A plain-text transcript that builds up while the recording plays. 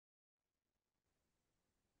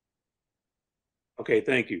Okay,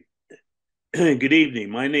 thank you. Good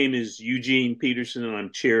evening. My name is Eugene Peterson, and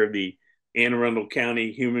I'm chair of the Anne Arundel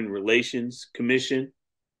County Human Relations Commission.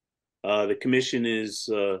 The commission is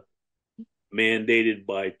mandated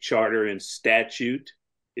by charter and statute.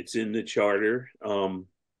 It's in the charter.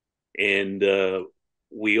 And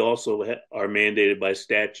we also are mandated by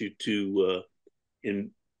statute to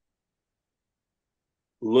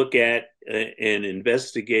look at and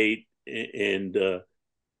investigate and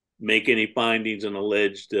make any findings on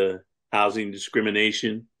alleged housing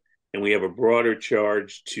discrimination. And we have a broader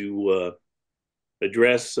charge to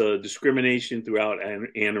address discrimination throughout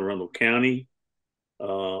Anne Arundel County,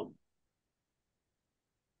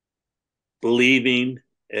 believing,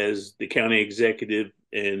 as the county executive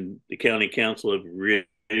and the county council have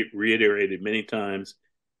reiterated many times,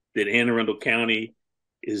 that Anne Arundel County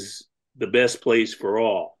is the best place for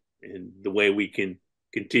all. And the way we can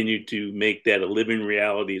continue to make that a living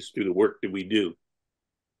reality is through the work that we do.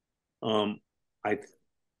 I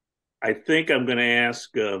think I'm going to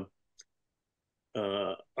ask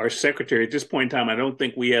our secretary at this point in time. I don't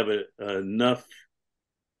think we have enough.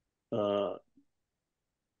 Do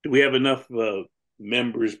we have enough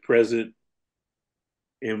members present?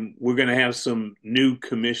 And we're going to have some new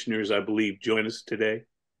commissioners, I believe, join us today.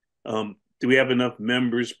 Do we have enough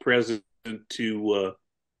members present to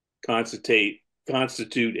constitute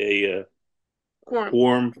a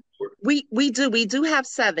quorum? We do have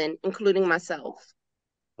 7, including myself.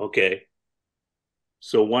 Okay.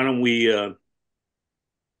 So why don't we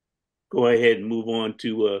go ahead and move on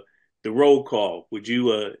to the roll call. Would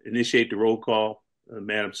you initiate the roll call,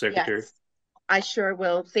 Madam Secretary? Yes, I sure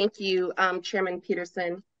will. Thank you, Chairman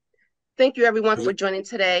Peterson. Thank you, everyone, for joining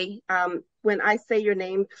today. When I say your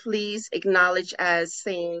name, please acknowledge as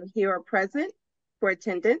saying here or present for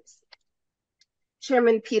attendance.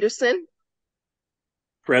 Chairman Peterson.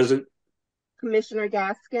 Present. Commissioner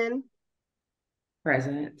Gaskin.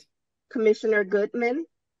 Present. Commissioner Goodman.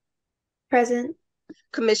 Present.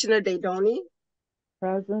 Commissioner Daydoni.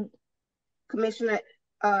 Present. Commissioner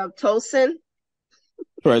Tolson.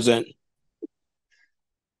 Present.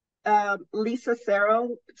 Lisa Sarrow,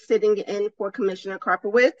 sitting in for Commissioner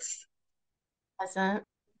Karpowitz. Present.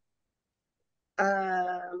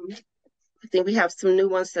 I think we have some new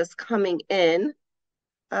ones that's coming in.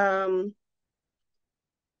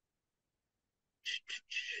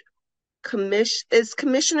 Is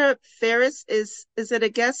Commissioner Ferris, is it a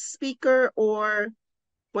guest speaker or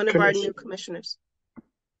one of our new commissioners?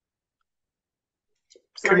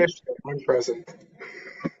 Sorry. Commissioner, I'm present.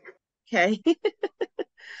 Okay.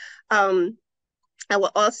 I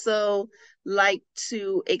would also like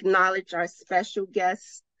to acknowledge our special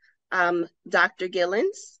guest, Dr.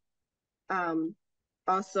 Gillens.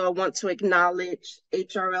 Also, I want to acknowledge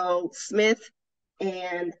HRL Smith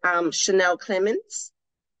and Chanel Clemens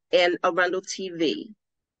and Arundel TV.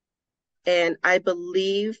 And I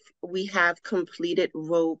believe we have completed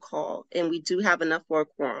roll call, and we do have enough for a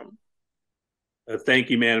quorum. Thank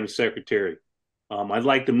you, Madam Secretary. I'd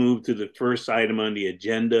like to move to the first item on the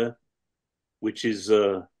agenda, which is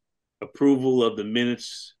approval of the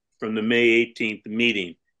minutes from the May 18th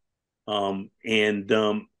meeting.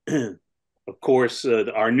 Of course,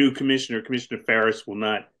 our new commissioner, Commissioner Ferris, will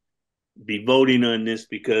not be voting on this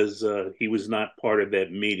because he was not part of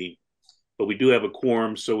that meeting. But we do have a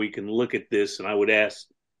quorum, so we can look at this. And I would ask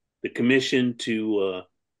the commission to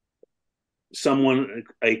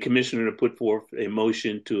a commissioner to put forth a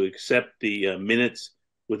motion to accept the minutes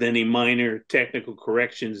with any minor technical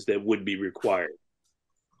corrections that would be required.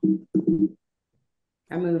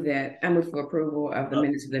 I move for approval of the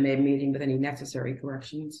minutes of the May meeting with any necessary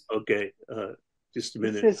corrections. Okay, just a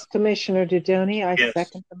minute. This is Commissioner Daydoni. I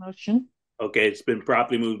second the motion. Okay, it's been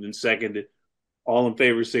properly moved and seconded. All in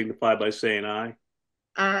favor signify by saying aye.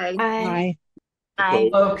 Aye. Aye. Aye.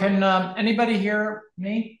 Oh, can anybody hear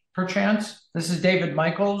me, perchance? This is David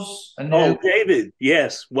Michaels. David.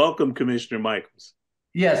 Yes. Welcome, Commissioner Michaels.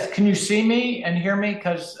 Yes. Can you see me and hear me?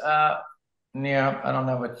 Because, yeah, I don't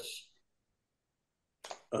know what's...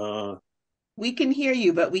 We can hear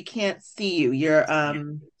you, but we can't see you. Your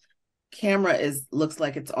camera looks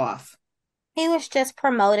like it's off. He was just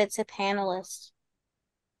promoted to panelist.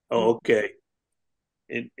 Oh, okay.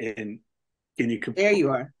 And can you... There you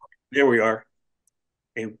are. There we are.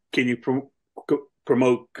 And can you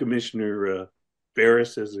promote Commissioner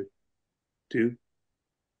Ferris as a two?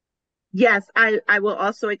 Yes, I will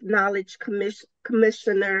also acknowledge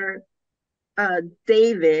Commissioner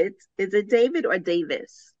David. Is it David or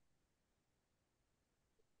Davis?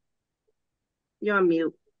 You're on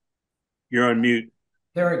mute. You're on mute.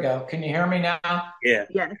 There we go. Can you hear me now? Yeah.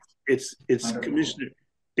 Yes. It's Commissioner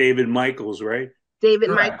David Michaels, right? David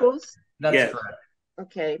Correct. Michaels? That's Yes. correct.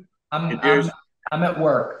 Okay. I'm, And there's I'm, I'm at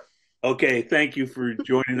work. okay. Thank you for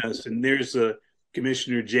joining us. And there's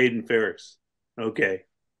Commissioner Jaden Ferris. Okay.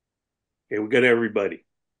 Okay, we got everybody.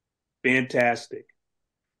 Fantastic.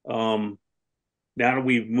 Now that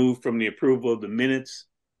we've moved from the approval of the minutes,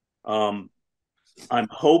 I'm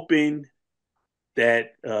hoping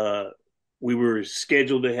that we were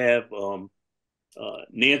scheduled to have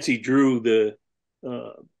Nancy Drew, the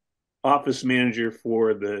office manager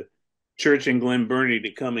for the church in Glen Burnie,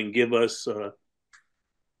 to come and give us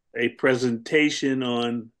a presentation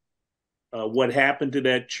on what happened to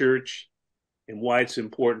that church and why it's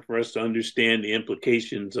important for us to understand the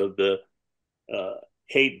implications of the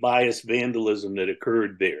hate, bias, vandalism that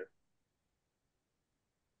occurred there.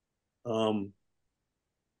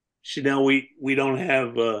 Chanel, we don't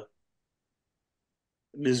have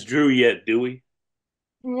Ms. Drew yet, do we?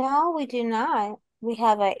 No, we do not. We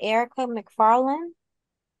have a Erica McFarland.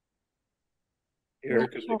 Not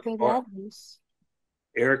Erica sure who McFar- that is.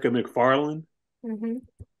 Erica McFarland. Mm-hmm.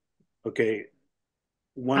 Okay,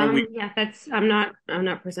 why don't we? Yeah, I'm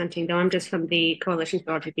not presenting though. I'm just from the Coalition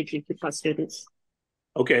for LGBTQ plus students.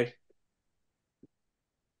 Okay.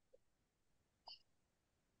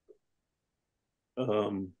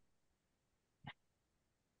 Um,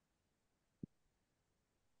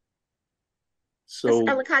 Ms. so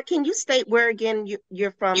Ellicott, can you state where again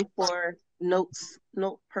you're from for note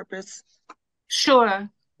purpose? Sure.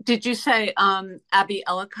 Did you say Abby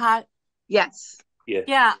Ellicott? Yes. yeah,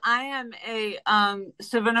 Yeah, I am a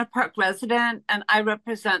Savannah Park resident, and I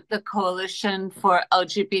represent the Coalition for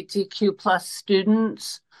LGBTQ plus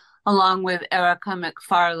students, along with Erica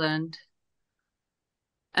McFarland.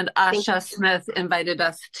 And Asha Smith invited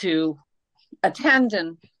us to attend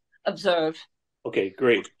and observe. okay,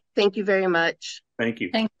 great. Thank you very much. Thank you.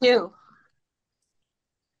 Thank you.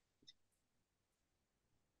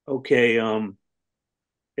 Okay,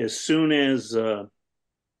 as soon as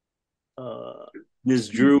Ms.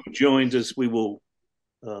 Drew joins us, we will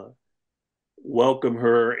welcome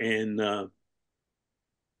her and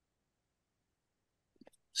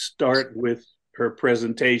start with her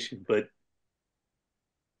presentation. But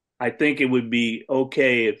I think it would be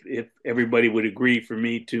okay if everybody would agree for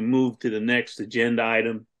me to move to the next agenda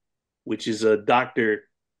item, which is Dr.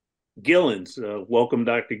 Gillens. Welcome,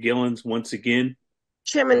 Dr. Gillens, once again.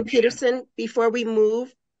 Chairman Peterson, before we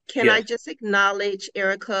move, can I Yes. just acknowledge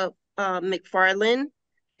Erica McFarland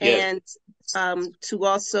Yes. and to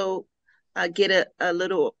also get a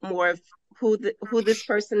little more of who this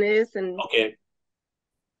person is and Okay.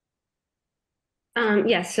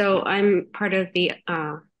 Yeah, so I'm part of the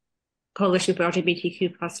Coalition for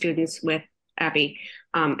LGBTQ plus students with Abby.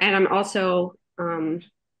 And I'm also on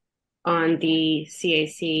the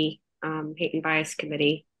CAC Hate and Bias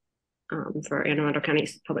Committee for Anne Arundel County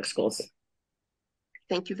Public Schools.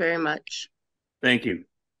 thank you very much. Thank you.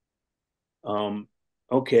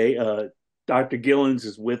 Okay, Dr. Gillens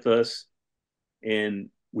is with us, and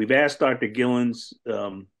we've asked Dr. Gillens,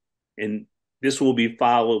 and this will be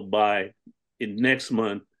followed by in next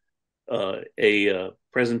month a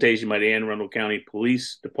presentation by the Anne Arundel County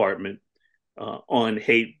Police Department on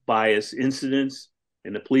hate bias incidents,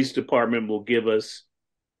 and the police department will give us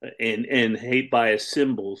and hate bias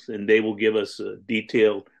symbols, and they will give us a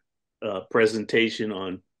detailed presentation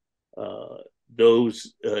on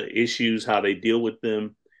those issues, how they deal with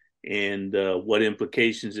them, and what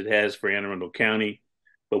implications it has for Anne Arundel County.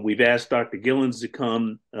 But we've asked Dr. Gillens to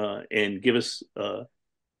come and give us a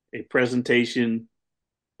presentation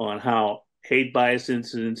on how hate bias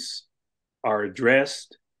incidents are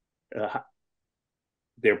addressed,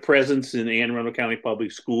 their presence in Anne Arundel County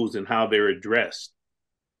Public Schools, and how they're addressed.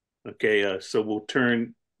 Okay, so we'll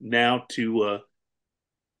turn now to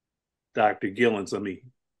Dr. Gillens. Let me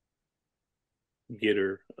get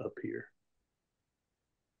her up here.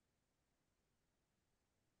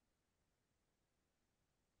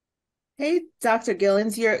 Hey, Dr.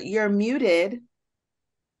 Gillens, you're muted.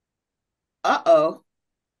 Uh-oh.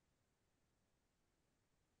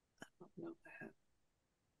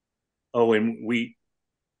 Oh, and we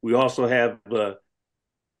also have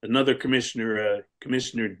another commissioner,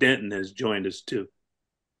 Commissioner Denton has joined us too.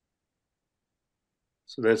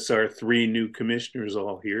 So that's our 3 new commissioners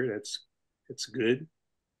all here. That's good.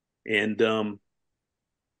 And I'm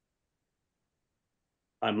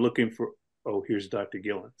looking for, oh, here's Dr.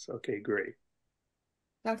 Gillens. Okay, great.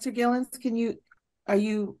 Dr. Gillens, are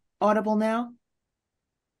you audible now?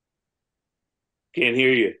 Can't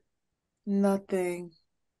hear you. Nothing.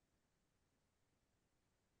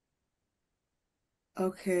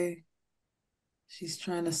 Okay. She's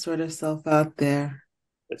trying to sort herself out there.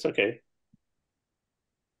 That's okay.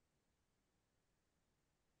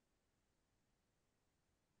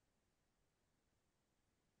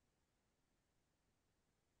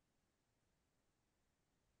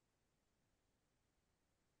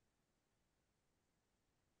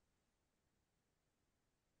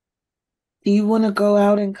 Do you want to go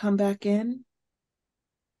out and come back in?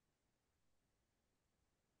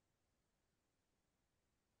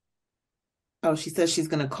 Oh, she says she's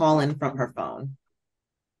going to call in from her phone.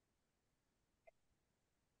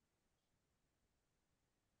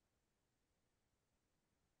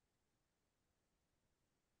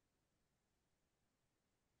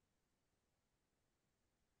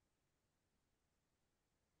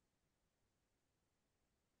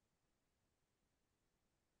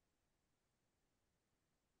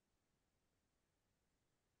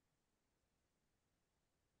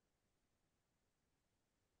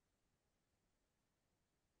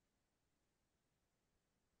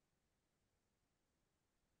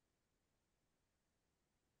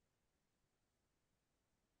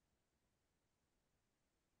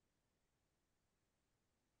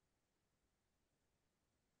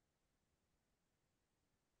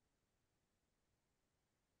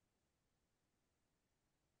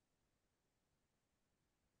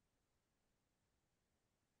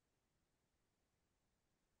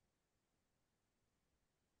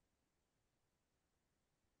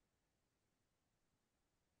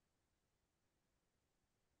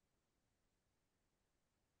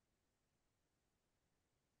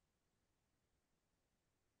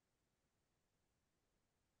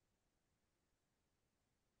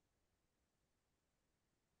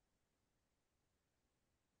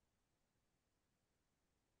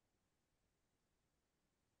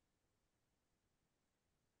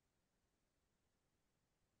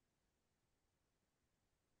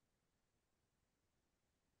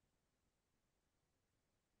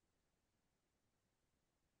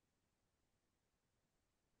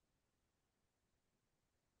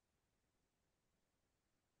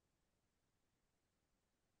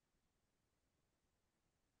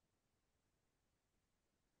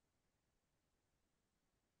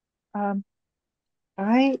 Um,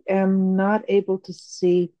 I am not able to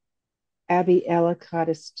see Abby Ellicott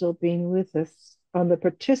is still being with us on the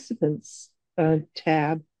participants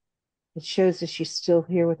tab. It shows that she's still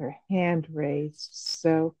here with her hand raised.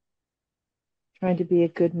 So, trying to be a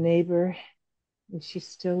good neighbor. Is she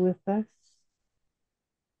still with us?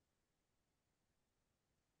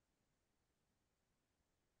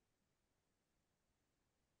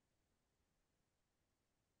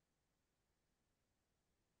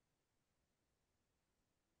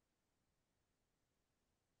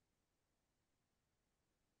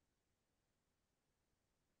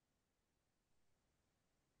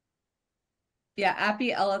 Yeah,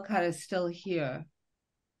 Abby Ellicott is still here.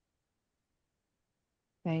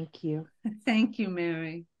 Thank you. Thank you,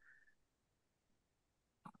 Mary.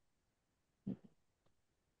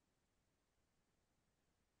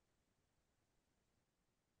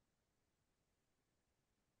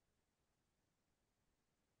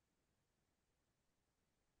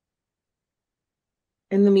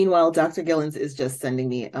 In the meanwhile, Dr. Gillens is just sending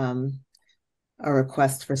me a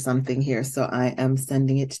request for something here, so I am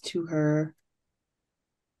sending it to her.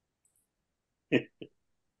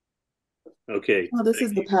 Okay. Oh, this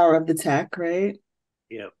is the power of the tech, right?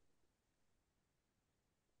 Yep.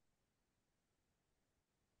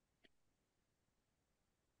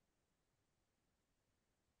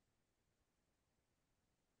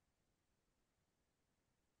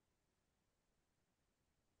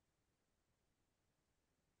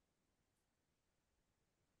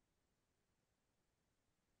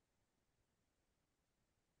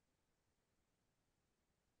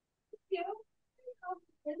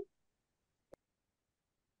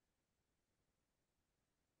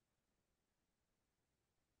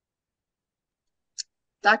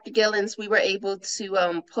 Dr. Gillens, we were able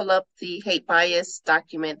to pull up the hate bias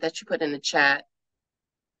document that you put in the chat.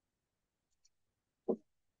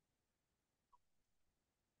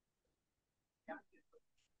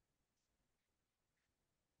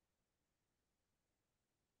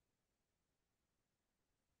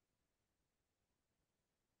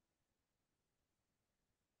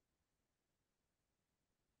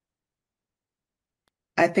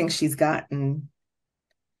 I think she's gotten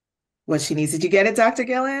what she needs. Did you get it, Dr.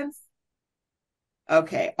 Gillens?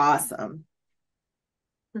 Okay, awesome.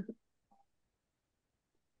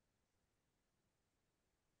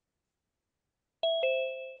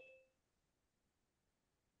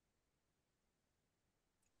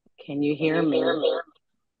 Can you hear me?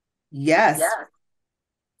 Yes.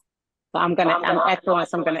 So I'm echoing,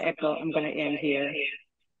 so I'm gonna echo, I'm gonna end here.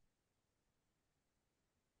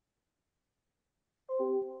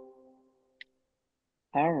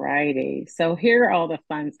 All righty. So here are all the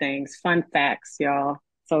fun things, fun facts, y'all.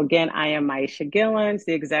 So again, I am Maisha Gillens,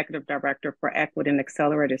 the Executive Director for Equity and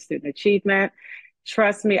Accelerated Student Achievement.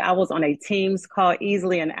 Trust me, I was on a Teams call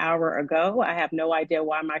easily an hour ago. I have no idea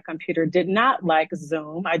why my computer did not like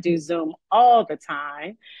Zoom. I do Zoom all the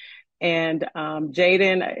time. And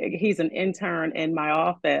Jaden, he's an intern in my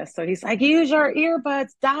office. So he's like, use your earbuds,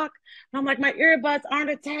 Doc. And I'm like, my earbuds aren't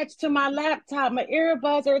attached to my laptop. My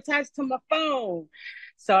earbuds are attached to my phone.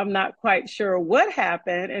 So I'm not quite sure what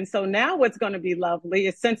happened. And so now what's going to be lovely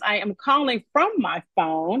is since I am calling from my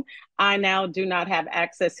phone, I now do not have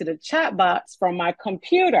access to the chat box from my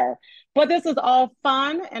computer. But this is all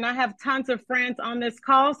fun. And I have tons of friends on this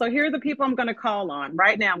call. So here are the people I'm going to call on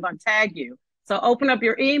right now. I'm going to tag you. So open up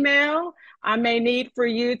your email. I may need for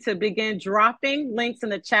you to begin dropping links in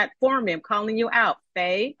the chat for me. I'm calling you out.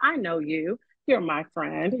 Faye, I know you. You're my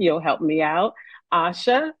friend. You'll help me out.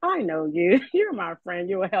 Asha, I know you. You're my friend.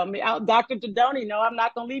 You will help me out. Dr. Dodoni, no, I'm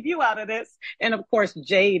not going to leave you out of this. And of course,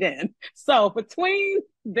 Jaden. So between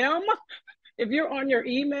them, if you're on your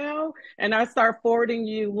email and I start forwarding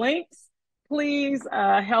you links, please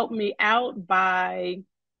help me out by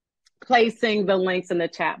placing the links in the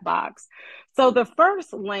chat box. So the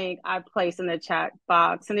first link I place in the chat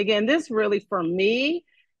box, and again, this really for me,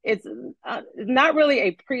 it's not really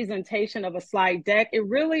a presentation of a slide deck. It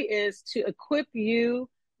really is to equip you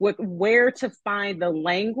with where to find the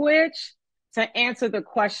language to answer the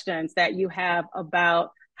questions that you have about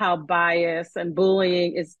how bias and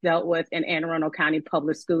bullying is dealt with in Anne Arundel County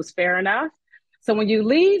Public Schools. Fair enough? So when you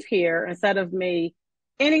leave here, instead of me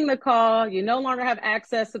ending the call, you no longer have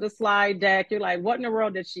access to the slide deck. You're like, what in the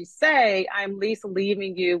world did she say? I'm at least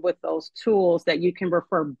leaving you with those tools that you can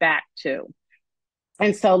refer back to.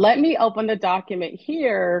 And so let me open the document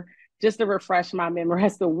here just to refresh my memory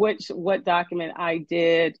as to what document I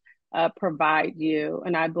did provide you.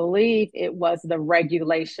 And I believe it was the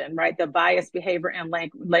regulation, right? The bias behavior and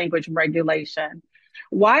language regulation.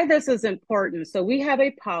 Why this is important. So we have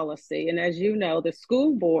a policy, and as you know, the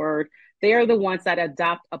school board, they are the ones that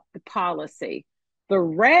adopt the policy. The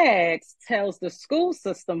regs tells the school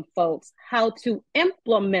system folks how to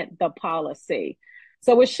implement the policy.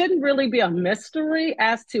 So it shouldn't really be a mystery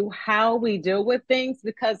as to how we deal with things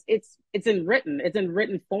because it's in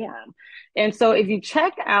written form. And so if you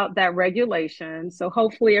check out that regulation, so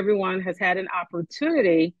hopefully everyone has had an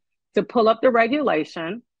opportunity to pull up the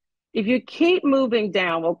regulation. If you keep moving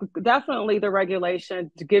down, well, definitely the regulation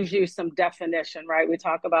gives you some definition, right? We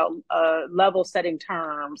talk about level setting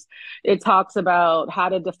terms. It talks about how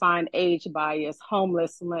to define age bias,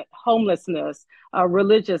 homelessness,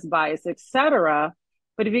 religious bias, etc.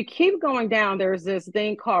 But if you keep going down, there's this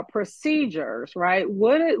thing called procedures, right?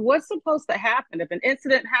 What's supposed to happen? If an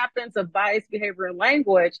incident happens of bias behavior and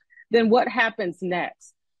language, then what happens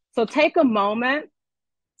next? So take a moment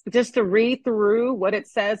just to read through what it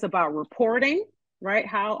says about reporting, right?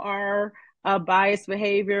 How our bias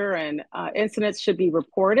behavior and incidents should be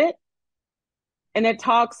reported. And it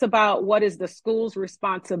talks about what is the school's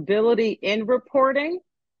responsibility in reporting.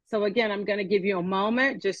 So again, I'm going to give you a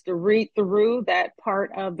moment just to read through that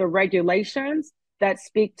part of the regulations that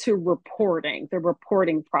speak to reporting, the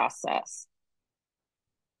reporting process.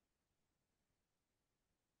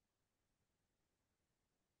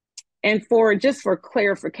 And for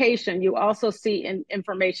clarification, you also see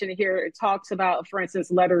information here. It talks about, for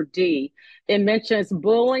instance, letter D. It mentions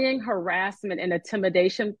bullying, harassment, and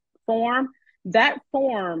intimidation form. That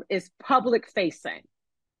form is public facing.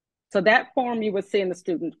 So that form you would see in the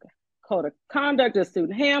student code of conduct, the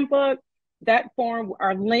student handbook. That form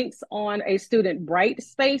are links on a student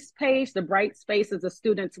Brightspace page. The Brightspace is a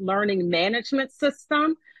student's learning management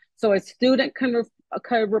system. So a student can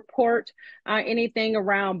report anything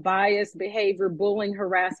around bias, behavior, bullying,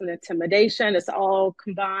 harassment, intimidation. It's all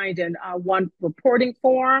combined in one reporting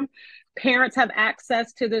form. Parents have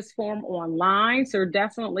access to this form online. So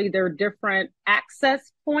definitely there are different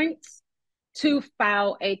access points to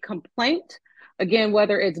file a complaint. Again,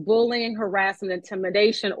 whether it's bullying, harassment,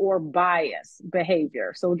 intimidation, or bias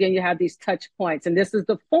behavior. So again, you have these touch points, and this is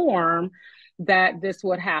the form that this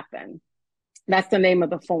would happen. That's the name of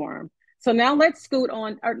the form. So now let's scoot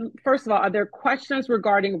on. First of all, are there questions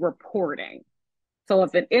regarding reporting? So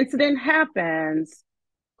if an incident happens,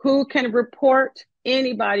 who can report?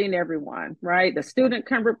 Anybody and everyone, right? The student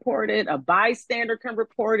can report it, a bystander can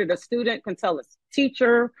report it, a student can tell a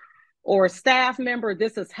teacher or a staff member,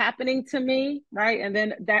 this is happening to me, right? And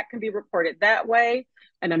then that can be reported that way.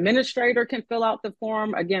 An administrator can fill out the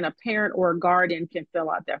form. Again, a parent or a guardian can fill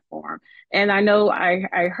out that form. And I know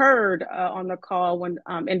I heard on the call when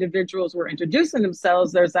individuals were introducing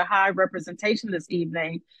themselves, there's a high representation this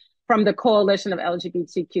evening from the Coalition of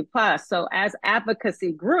LGBTQ+. So as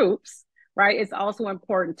advocacy groups, right? It's also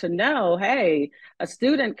important to know, hey, a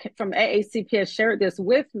student from AACP has shared this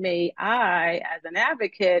with me. I, as an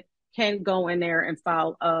advocate, can go in there and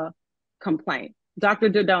file a complaint. Dr.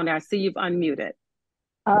 Dodona, I see you've unmuted.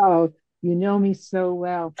 Oh, you know me so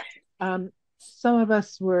well. Some of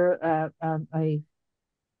us were at a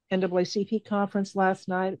NAACP conference last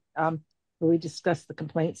night where we discussed the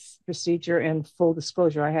complaints procedure. And full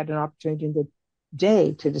disclosure, I had an opportunity in the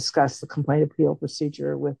day to discuss the complaint appeal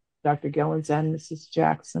procedure with Dr. Gillens and Mrs.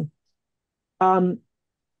 Jackson. I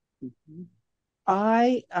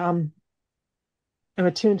am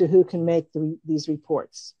attuned to who can make these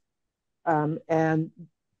reports. And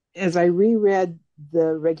as I reread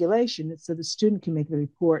the regulation, it said the student can make the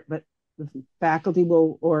report, but the faculty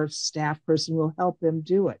will or staff person will help them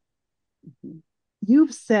do it.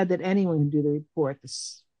 You've said that anyone can do the report, the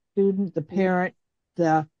student, the parent,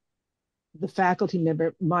 the faculty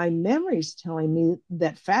member. My memory is telling me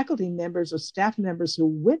that faculty members or staff members who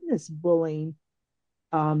witness bullying,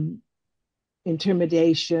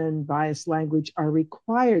 intimidation, biased language are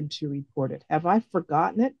required to report it. Have I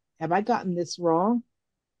forgotten it? Have I gotten this wrong?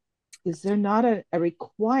 Is there not a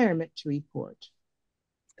requirement to report?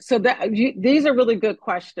 So these are really good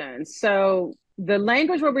questions. So the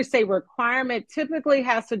language where we say requirement typically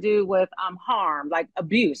has to do with harm, like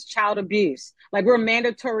abuse, child abuse. Like we're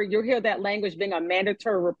mandatory. You'll hear that language being a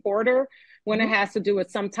mandatory reporter when it has to do with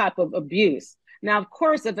some type of abuse. Now, of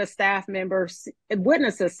course, if a staff member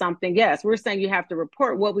witnesses something, yes, we're saying you have to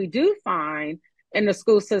report. What we do find in the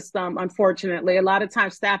school system, unfortunately, a lot of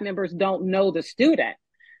times staff members don't know the student.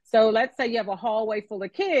 So let's say you have a hallway full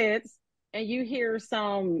of kids and you hear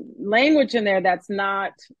some language in there that's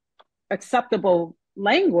not acceptable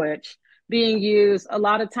language being used. A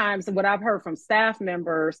lot of times what I've heard from staff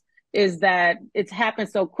members is that it's happened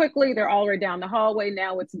so quickly, they're already down the hallway.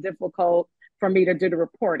 Now it's difficult for me to do the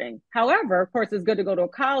reporting. However, of course, it's good to go to a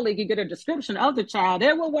colleague, you get a description of the child.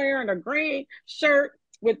 They were wearing a green shirt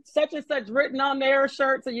with such and such written on their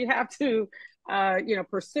shirt. So you have to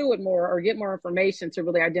pursue it more or get more information to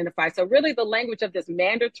really identify. So really the language of this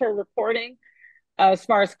mandatory reporting, as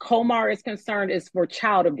far as COMAR is concerned, is for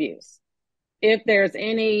child abuse. If there's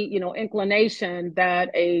any, inclination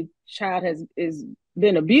that a child is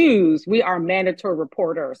been abused, we are mandatory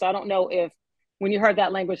reporters. So I don't know if when you heard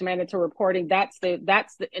that language, mandatory reporting, that's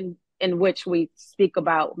the in which we speak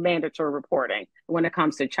about mandatory reporting when it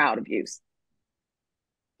comes to child abuse.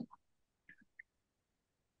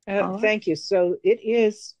 Thank you. So it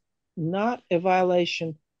is not a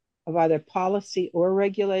violation of either policy or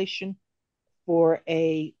regulation for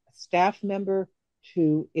a staff member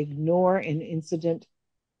to ignore an incident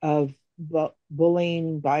of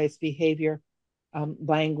bullying, biased behavior,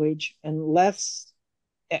 language, unless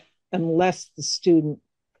the student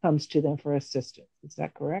comes to them for assistance. Is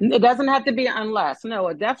that correct? It doesn't have to be unless.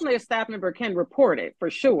 No, definitely a staff member can report it for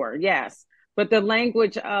sure. Yes. But the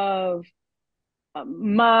language of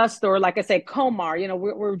must, or like I say, COMAR,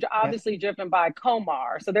 we're obviously driven by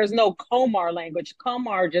COMAR. So there's no COMAR language.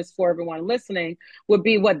 COMAR, just for everyone listening, would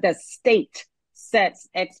be what the state sets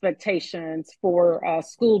expectations for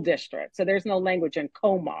school districts. So there's no language in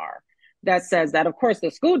COMAR that says that. Of course,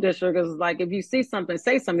 the school district is like, if you see something,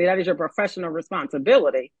 say something, that is your professional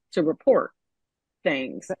responsibility to report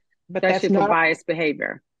things. But that's not biased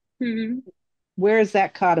behavior. Mm-hmm. Where is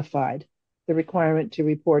that codified? The requirement to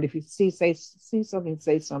report. If you see something,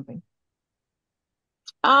 say something.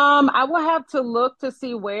 I will have to look to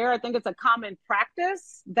see where. I think it's a common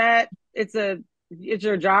practice that it's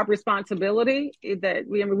your job responsibility that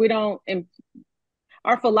we don't.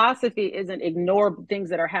 Our philosophy isn't ignore things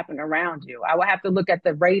that are happening around you. I will have to look at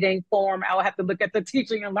the rating form. I will have to look at the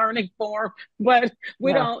teaching and learning form, but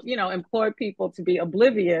we don't, employ people to be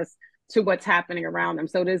oblivious to what's happening around them.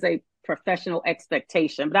 So it is a professional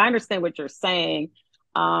expectation. But I understand what you're saying.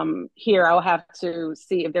 Here, I'll have to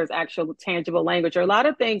see if there's actual tangible language or a lot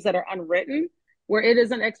of things that are unwritten where it is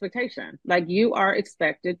an expectation. Like you are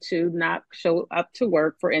expected to not show up to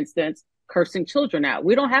work, for instance, cursing children out.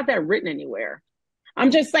 We don't have that written anywhere. I'm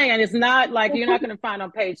just saying it's not like you're not going to find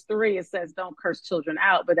on page 3, it says don't curse children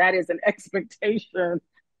out, but that is an expectation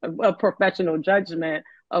of professional judgment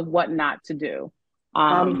of what not to do.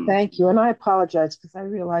 Thank you. And I apologize because I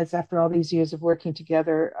realize after all these years of working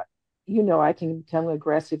together, I can become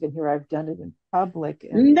aggressive, and here I've done it in public.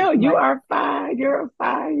 And no, you are fine. You're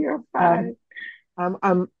fine. You're fine.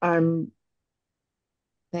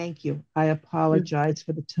 Thank you. I apologize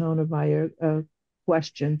for the tone of my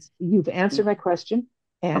questions. You've answered my question,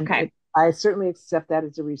 and I certainly accept that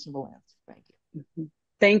as a reasonable answer. Thank you.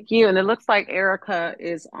 Thank you. And it looks like Erica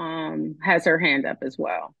is has her hand up as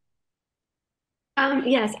well.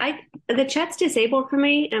 Yes, the chat's disabled for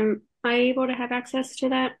me. Am I able to have access to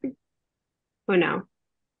that or no?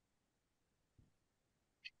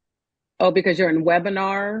 Oh, because you're in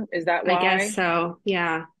webinar, is that I guess why? so.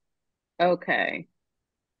 Yeah. Okay.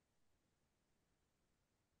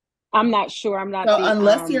 I'm not sure. I'm not So the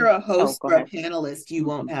unless you're a oh, host go or a ahead. panelist, you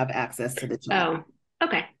won't have access to the chat. Oh,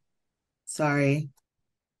 okay. Sorry.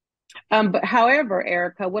 But however,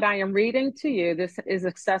 Erica, what I am reading to you, this is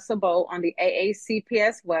accessible on the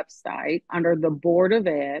AACPS website under the Board of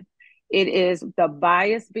Ed. It is the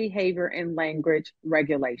Bias Behavior and Language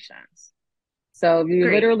Regulations. So if you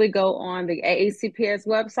Great. literally go on the AACPS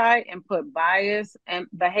website and put bias and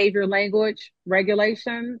behavior language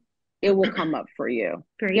regulation, it will come up for you.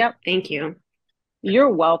 Great. Yep. Thank you. You're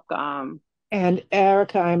welcome. And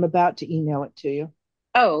Erica, I'm about to email it to you.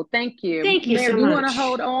 Oh, thank you. Thank you Mayor, so do you want to much.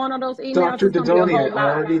 hold on those emails? Dr. It's going to be a Dodoni, I whole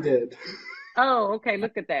lot. already did. Oh, okay.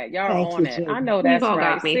 Look at that. Y'all are Thank on you, it. I Judy. know You've that's all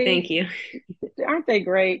right. got me. See, Thank you. aren't they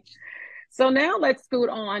great? So now let's scoot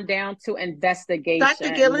on down to investigation, Dr.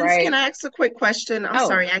 Gillens, right? can I ask a quick question? I'm Oh,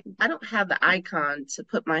 sorry, I don't have the icon to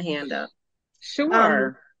put my hand up.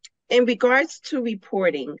 sure. In regards to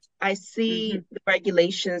reporting, I see the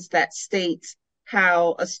regulations that states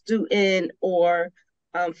how a student or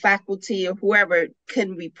faculty or whoever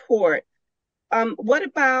can report. What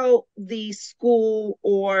about the school,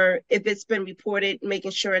 or if it's been reported,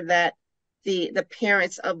 making sure that the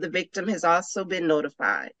parents of the victim has also been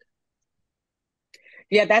notified?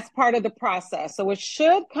 Yeah, that's part of the process. So it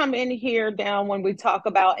should come in here down when we talk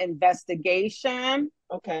about investigation.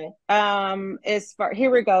 Okay.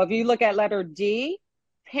 Here we go. If you look at letter D,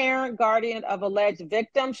 parent, guardian of alleged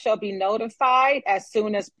victim shall be notified as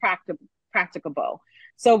soon as practicable.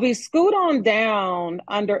 So we scoot on down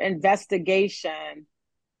under investigation.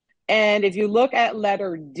 And if you look at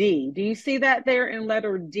letter D, do you see that there in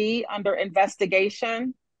letter D under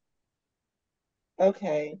investigation?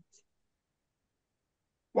 Okay.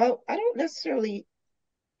 Well, I don't necessarily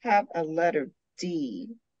have a letter D.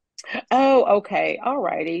 Oh, okay. All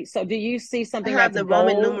righty. So do you see I something have that's the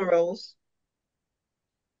Roman bold? numerals.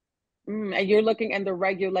 And you're looking in the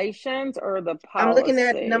regulations or the I'm looking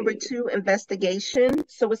at number policy? 2, investigation.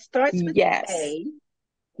 So it starts with Yes. A,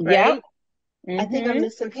 Yep. right? I think I'm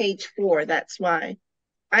missing page 4. That's why.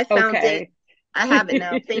 I found it. Okay. I have it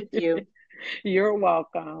now. Thank you. You're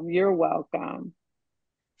welcome. You're welcome.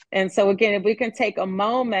 And so again, if we can take a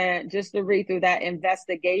moment just to read through that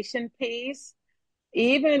investigation piece,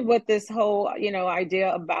 even with this whole,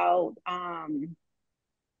 idea about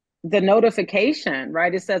the notification,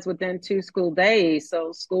 right? It says within 2 school days.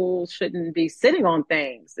 So schools shouldn't be sitting on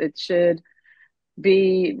things. It should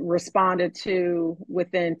be responded to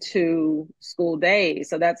within 2 school days.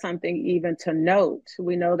 So that's something even to note.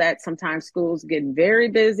 We know that sometimes schools get very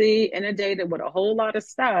busy, inundated with a whole lot of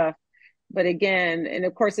stuff. But again, and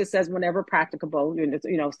of course it says whenever practicable,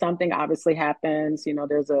 something obviously happens,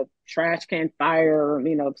 there's a trash can fire,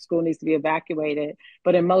 school needs to be evacuated.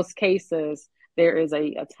 But in most cases, there is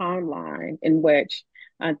a timeline in which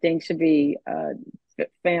things should be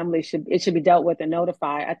it should be dealt with and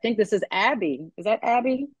notified. I think this is Abby. Is that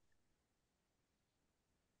Abby?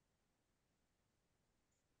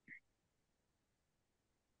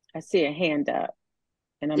 I see a hand up,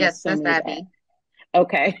 and I'm Yes, that's assuming it's Abby.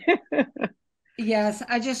 okay. Yes,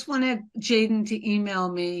 I just wanted Jaden to email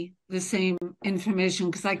me the same information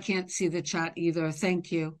because I can't see the chat either.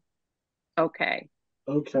 Thank you. Okay.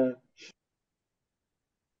 Okay.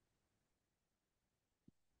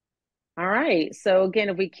 All right. So again,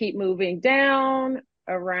 if we keep moving down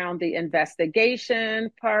around the investigation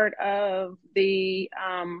part of the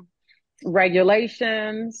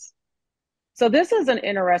regulations. So this is an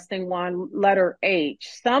interesting one, letter H.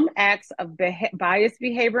 Some acts of biased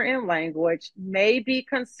behavior in language may be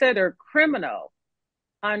considered criminal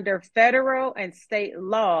under federal and state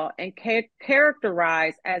law and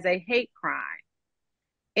characterized as a hate crime.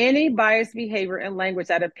 Any biased behavior in language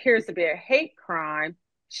that appears to be a hate crime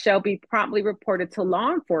shall be promptly reported to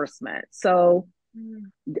law enforcement. So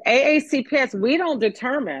AACPS, we don't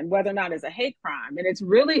determine whether or not it's a hate crime. And it's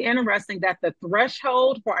really interesting that the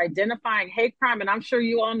threshold for identifying hate crime, and I'm sure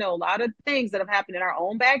you all know a lot of things that have happened in our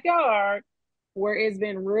own backyard where it's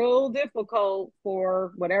been real difficult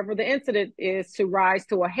for whatever the incident is to rise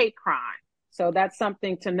to a hate crime. So that's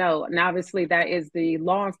something to know. And obviously that is the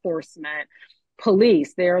law enforcement,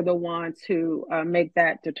 police, they're the ones who make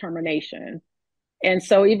that determination. And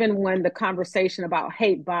so even when the conversation about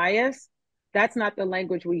hate bias, that's not the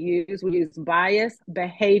language we use. We use bias,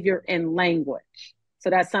 behavior, and language. So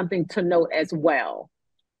that's something to note as well.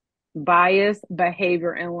 Bias,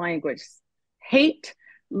 behavior, and language. Hate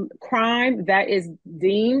crime that is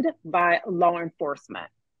deemed by law enforcement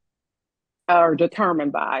or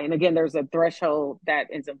determined by. And again, there's a threshold that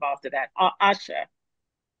is involved in that. Asha.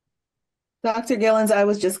 Dr. Gillens, I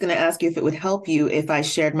was just going to ask you if it would help you if I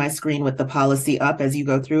shared my screen with the policy up as you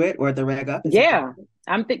go through it, or the reg up. Yeah,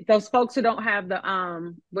 I'm think those folks who don't have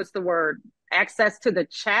the what's the word, access to the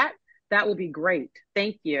chat, that would be great.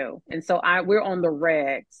 Thank you. And so we're on the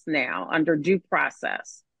regs now under due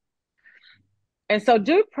process. And so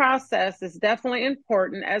due process is definitely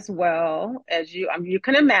important as well as you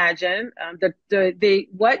can imagine. The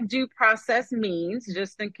what due process means,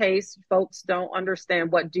 just in case folks don't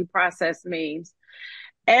understand what due process means.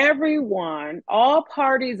 Everyone, all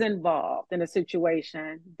parties involved in a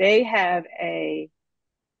situation, they have a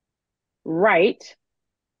right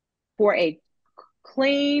for a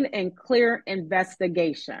clean and clear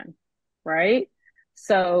investigation, right?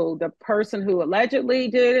 So the person who allegedly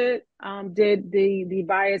did it, did the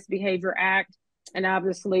Bias Behavior Act, and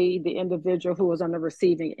obviously the individual who was on the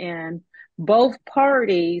receiving end, both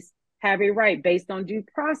parties have a right based on due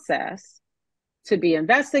process to be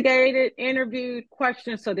investigated, interviewed,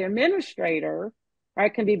 questioned. So the administrator,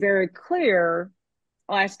 right, can be very clear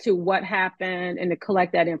as to what happened and to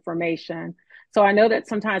collect that information. So I know that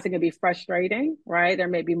sometimes it can be frustrating, right? There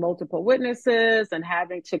may be multiple witnesses and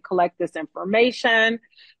having to collect this information,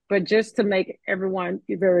 but just to make everyone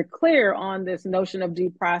be very clear on this notion of due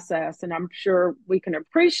process, and I'm sure we can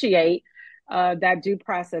appreciate that due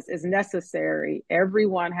process is necessary.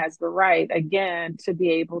 Everyone has the right, again, to be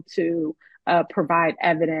able to provide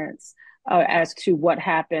evidence as to what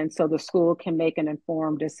happened so the school can make an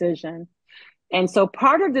informed decision. And so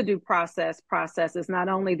part of the due process is not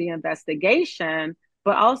only the investigation,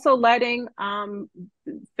 but also letting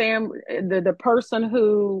the person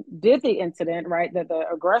who did the incident, right, the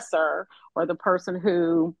aggressor or the person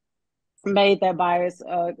who made that bias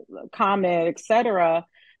comment, et cetera,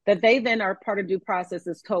 that they then are part of due process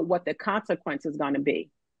is told what the consequence is going to be.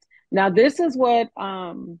 Now, this is what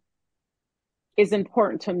is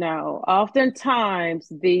important to know. Oftentimes,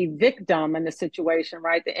 the victim in the situation,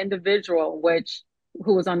 right, the individual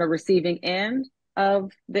who was on the receiving end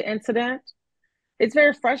of the incident, it's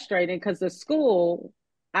very frustrating because the school,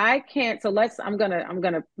 let's do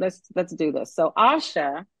this. So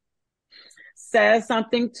Asha says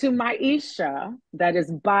something to Maisha that is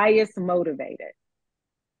bias motivated.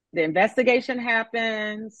 The investigation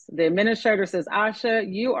happens. The administrator says, Asha,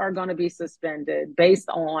 you are going to be suspended based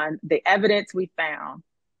on the evidence we found.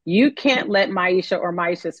 You can't let Maisha or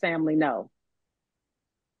Maisha's family know.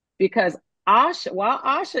 Because while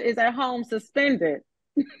Asha is at home suspended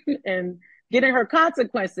and getting her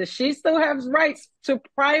consequences, she still has rights to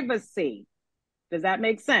privacy. Does that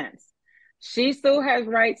make sense? She still has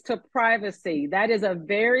rights to privacy. That is a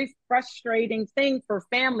very frustrating thing for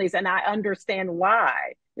families, and I understand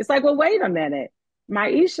why. It's like, well, wait a minute.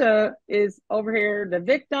 Maisha is over here, the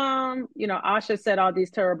victim. You know, Asha said all these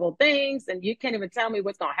terrible things, and you can't even tell me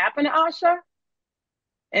what's going to happen to Asha?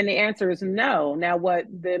 And the answer is no. Now, what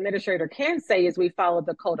the administrator can say is we follow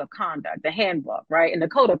the code of conduct, the handbook, right? And the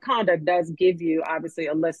code of conduct does give you, obviously,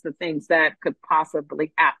 a list of things that could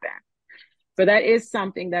possibly happen. But that is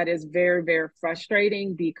something that is very, very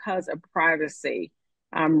frustrating because of privacy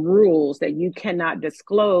rules that you cannot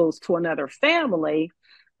disclose to another family,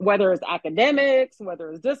 whether it's academics,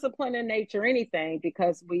 whether it's discipline in nature, anything,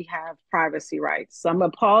 because we have privacy rights. So I'm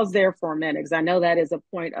going to pause there for a minute because I know that is a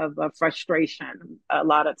point of frustration a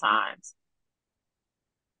lot of times.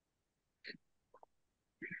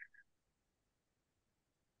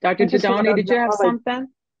 Dr. Jadoni, did you have something?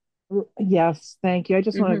 Yes, thank you. I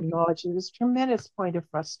just want to acknowledge this tremendous point of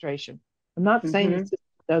frustration. I'm not saying this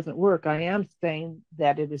doesn't work. I am saying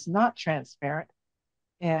that it is not transparent.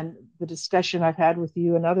 And the discussion I've had with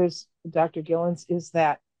you and others, Dr. Gillens, is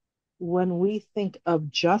that when we think of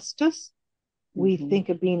justice, we think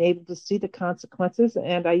of being able to see the consequences.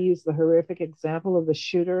 And I use the horrific example of the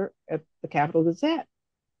shooter at the Capitol Gazette.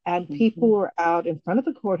 And people were out in front of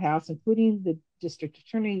the courthouse, including the district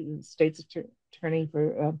attorney, the state's attorney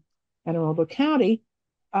for Anne Arundel County,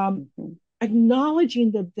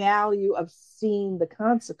 acknowledging the value of seeing the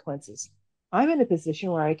consequences. I'm in a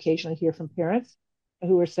position where I occasionally hear from parents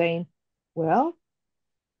who are saying, well,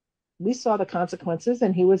 we saw the consequences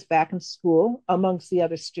and he was back in school amongst the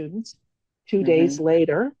other students 2 days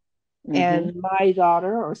later. And my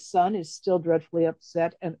daughter or son is still dreadfully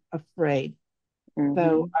upset and afraid.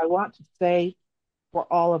 So I want to say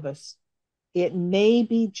for all of us, it may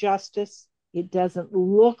be justice. It doesn't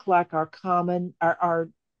look like our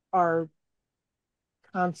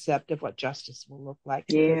concept of what justice will look like.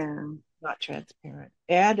 Yeah. not transparent.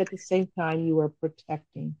 And at the same time, you are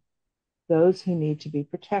protecting those who need to be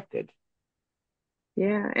protected.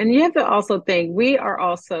 Yeah, and you have to also think we are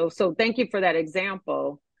also, so thank you for that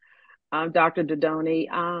example, Dr. Dodoni.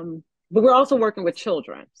 But we're also working with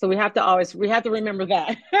children. So we have to remember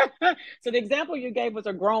that. So the example you gave was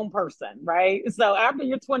a grown person, right? So after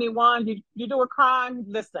you're 21, you do a crime,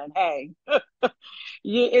 listen, hey,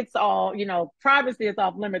 it's all, privacy is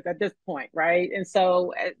off limits at this point, right? And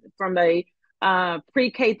so from a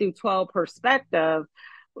pre-K through 12 perspective,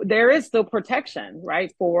 there is still protection,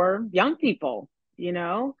 right, for young people,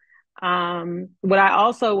 What I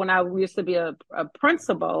also, when I used to be a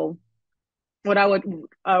principal, what I would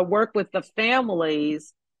work with the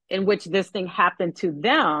families in which this thing happened to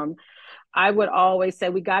them, I would always say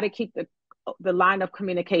we got to keep the line of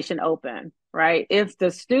communication open, right? If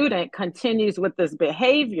the student continues with this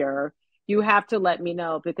behavior, you have to let me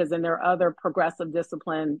know, because then there are other progressive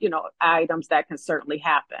discipline, items that can certainly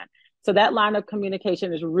happen. So that line of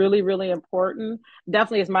communication is really, really important.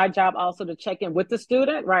 Definitely, it's my job also to check in with the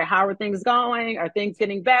student, right? How are things going? Are things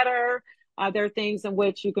getting better? Are there things in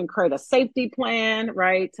which you can create a safety plan,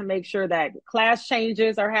 right? To make sure that class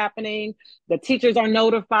changes are happening, the teachers are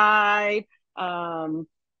notified. We're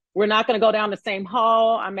not going to go down the same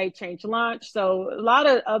hall. I may change lunch. So a lot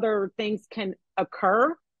of other things can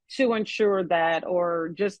occur to ensure that, or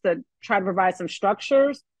just to try to provide some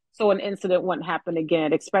structures so an incident wouldn't happen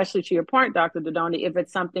again, especially to your point, Dr. Dodoni, if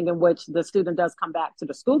it's something in which the student does come back to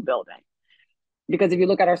the school building. Because if you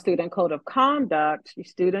look at our student code of conduct,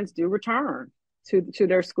 students do return to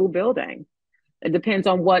their school building. It depends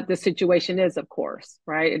on what the situation is, of course,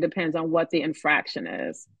 right? It depends on what the infraction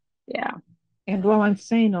is. Yeah. And while I'm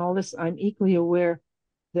saying all this, I'm equally aware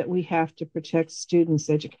that we have to protect students'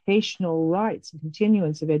 educational rights and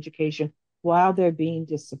continuance of education while they're being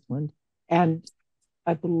disciplined. And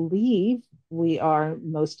I believe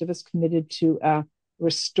most of us, committed to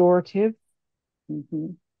restorative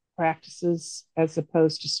practices as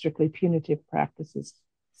opposed to strictly punitive practices.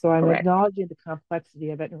 So I'm Correct. acknowledging the complexity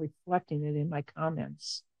of it and reflecting it in my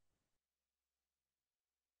comments.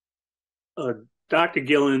 Dr.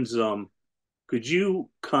 Gillens, could you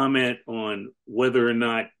comment on whether or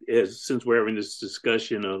not, since we're having this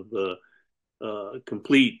discussion of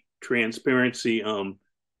complete transparency,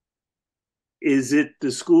 is it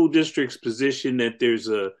the school district's position that there's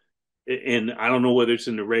and I don't know whether it's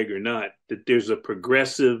in the reg or not, that there's a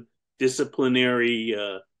progressive disciplinary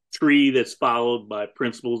tree that's followed by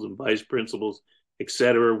principals and vice principals, et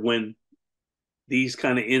cetera, when these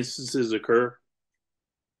kind of instances occur?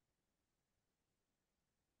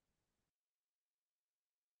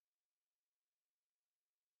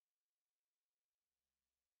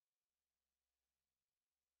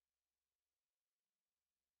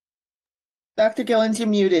 Dr. Gillens, you're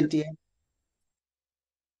muted, dear.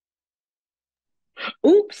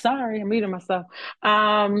 Oops, sorry, I'm muting myself.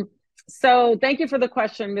 So thank you for the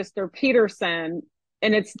question, Mr. Peterson.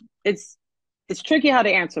 And it's tricky how to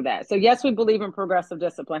answer that. So yes, we believe in progressive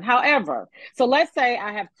discipline. However, so let's say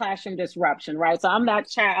I have classroom disruption, right? So I'm that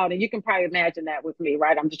child, and you can probably imagine that with me,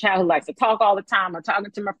 right? I'm the child who likes to talk all the time. I'm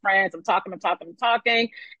talking to my friends. I'm talking,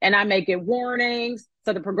 and I may get warnings.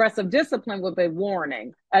 So the progressive discipline would be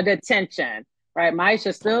warning, a detention, right? Maisha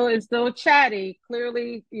is still chatty.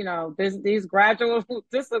 Clearly, these gradual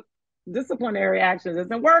disciplinary actions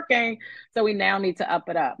isn't working. So we now need to up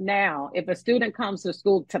it up. Now, if a student comes to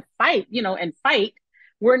school to fight, and fight,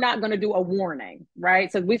 we're not going to do a warning,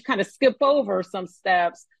 right? So we've kind of skipped over some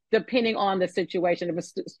steps depending on the situation. If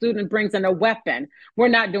a student brings in a weapon, we're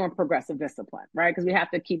not doing progressive discipline, right? Because we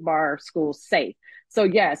have to keep our schools safe. So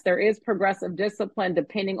yes, there is progressive discipline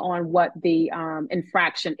depending on what the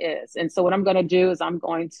infraction is. And so what I'm going to do is I'm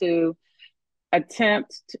going to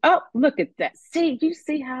attempt to, oh, look at that. See, you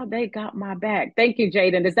see how they got my back. Thank you,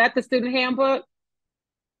 Jaden. Is that the student handbook?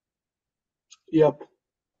 Yep.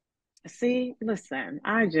 See, listen,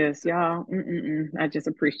 I just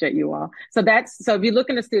appreciate you all. So if you look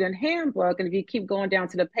in the student handbook, and if you keep going down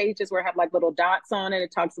to the pages where I have like little dots on it,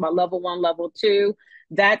 it talks about level 1, level 2.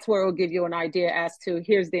 That's where it will give you an idea as to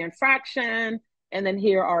here's the infraction, and then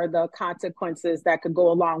here are the consequences that could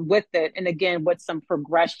go along with it. And again, with some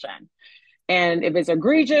progression. And if it's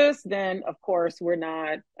egregious, then of course we're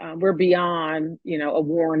beyond, a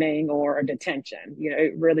warning or a detention.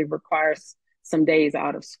 It really requires some days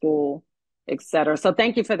out of school, et cetera. So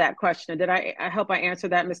thank you for that question. I hope I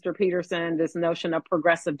answered that, Mr. Peterson, this notion of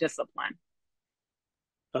progressive discipline?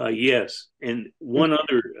 Yes. And one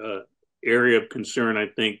other area of concern I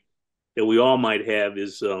think that we all might have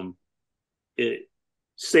is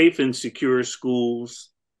safe and secure schools.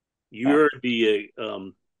 You're the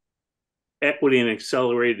equity and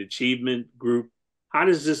accelerated achievement group. How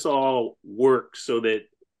does this all work so that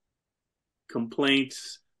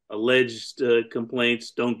complaints, alleged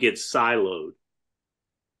complaints, don't get siloed?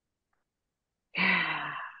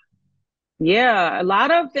 Yeah, a lot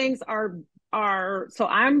of things are so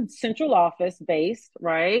I'm central office based,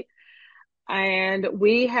 right? And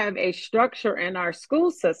we have a structure in our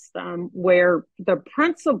school system where the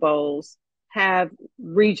principals have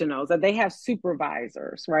regionals, and they have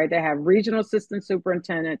supervisors, right? They have regional assistant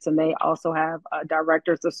superintendents, and they also have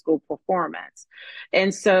directors of school performance.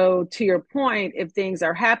 And so, to your point, if things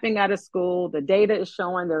are happening at a school, the data is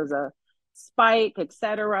showing there's a spike, et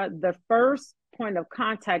cetera, the first point of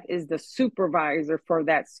contact is the supervisor for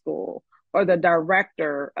that school or the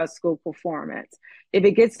director of school performance. If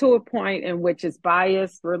it gets to a point in which it's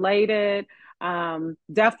bias related,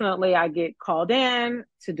 definitely I get called in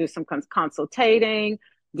to do some consultating,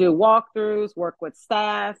 do walkthroughs, work with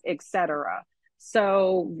staff, etc.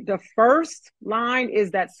 So the first line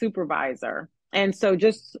is that supervisor. And so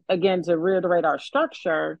just again, to reiterate our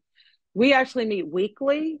structure, we actually meet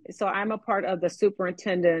weekly. So I'm a part of the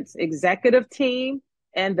superintendent's executive team,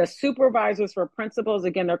 and the supervisors for principals,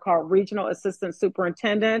 again, they're called regional assistant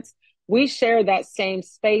superintendents. We share that same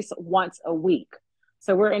space once a week.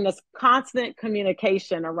 So we're in this constant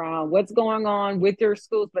communication around what's going on with your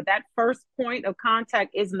schools. But that first point of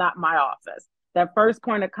contact is not my office. That first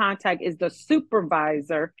point of contact is the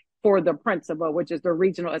supervisor for the principal, which is the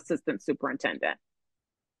regional assistant superintendent.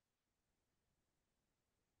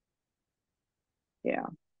 Yeah.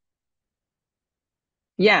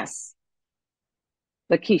 Yes.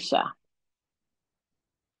 Lakeisha.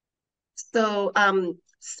 So,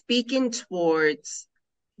 speaking towards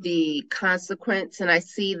the consequence, and I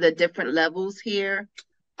see the different levels here.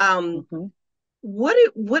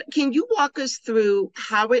 What can you walk us through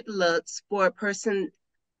how it looks for a person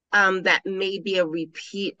that may be a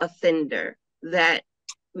repeat offender that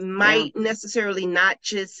might necessarily not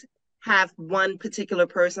just have one particular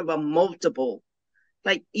person, but multiple?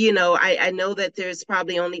 Like, I know that there's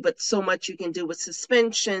probably only but so much you can do with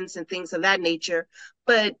suspensions and things of that nature,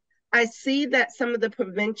 but I see that some of the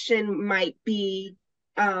prevention might be,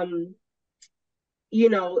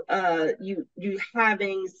 you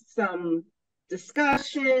having some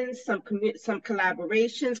discussions, some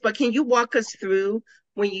collaborations. But can you walk us through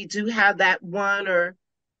when you do have that one or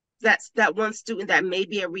that one student that may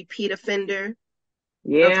be a repeat offender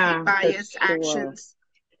of bias actions?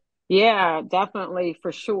 Yeah, definitely,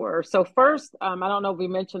 for sure. So first, I don't know if we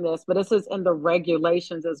mentioned this, but this is in the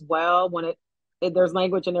regulations as well. When there's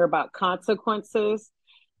language in there about consequences,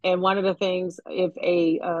 and one of the things, if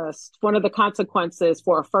one of the consequences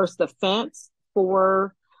for a first offense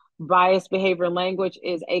for biased behavior language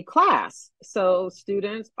is a class. So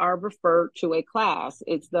students are referred to a class.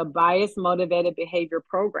 It's the bias motivated behavior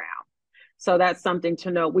program. So that's something to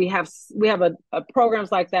know. We have a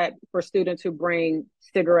programs like that for students who bring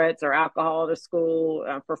cigarettes or alcohol to school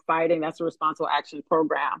for fighting. That's a responsible action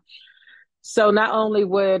program. So not only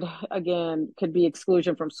could be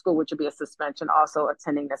exclusion from school, which would be a suspension, also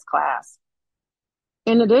attending this class.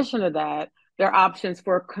 In addition to that, there are options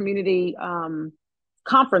for community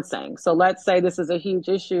conferencing. So let's say this is a huge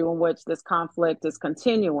issue in which this conflict is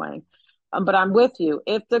continuing. But I'm with you.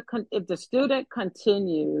 If the student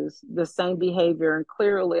continues the same behavior and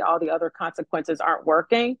clearly all the other consequences aren't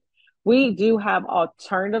working, we do have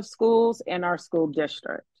alternative schools in our school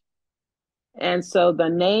district. And so the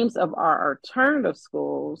names of our alternative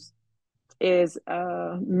schools is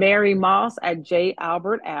Mary Moss at J.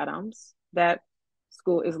 Albert Adams. That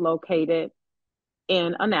school is located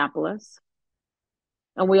in Annapolis.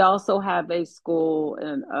 And we also have a school,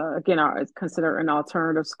 and again, it's considered an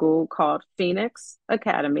alternative school called Phoenix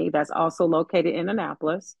Academy. That's also located in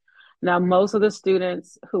Annapolis. Now, most of the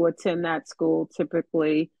students who attend that school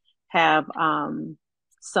typically have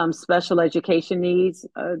some special education needs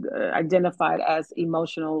identified as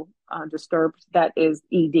emotional disturbed. That is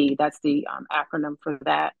ED. That's the acronym for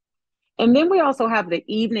that. And then we also have the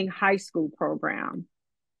evening high school program,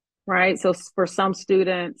 right? So for some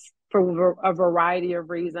students, for a variety of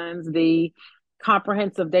reasons, the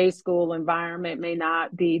comprehensive day school environment may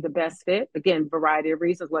not be the best fit. Again, variety of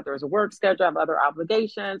reasons, whether it's a work schedule, I have other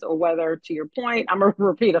obligations, or whether, to your point, I'm a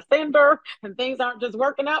repeat offender and things aren't just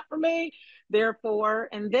working out for me. Therefore,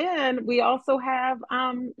 and then we also have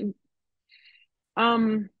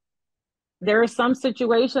there are some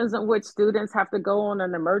situations in which students have to go on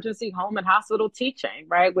an emergency home and hospital teaching,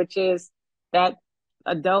 right? Which is that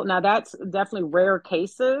adult. Now that's definitely rare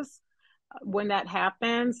cases. When that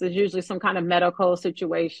happens, there's usually some kind of medical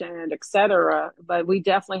situation, et cetera. But we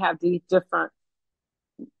definitely have these different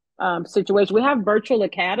situation. We have virtual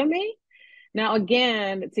academy. Now,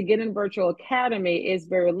 again, to get in virtual academy is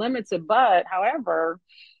very limited, but however,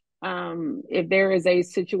 if there is a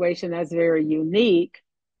situation that's very unique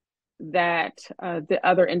that the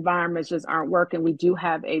other environments just aren't working, we do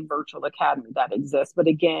have a virtual academy that exists. But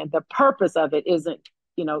again, the purpose of it isn't,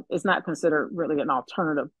 it's not considered really an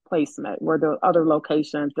alternative placement where the other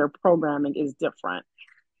locations, their programming is different.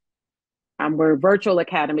 Where virtual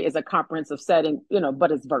academy is a comprehensive setting,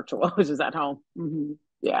 but it's virtual, which is at home.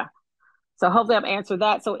 Yeah. So hopefully I've answered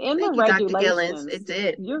that. So in the regulations, Dr. Gillens, it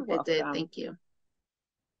did. You're welcome. It did. Thank you.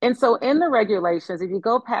 And so in the regulations, if you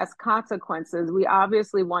go past consequences, we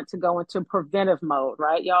obviously want to go into preventive mode,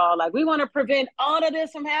 right, y'all? Like, we want to prevent all of this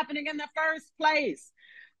from happening in the first place.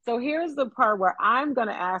 So here's the part where I'm going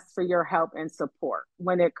to ask for your help and support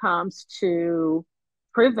when it comes to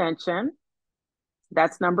prevention.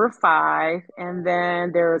 That's number 5. And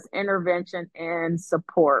then there's intervention and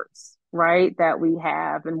supports, right, that we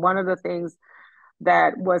have. And one of the things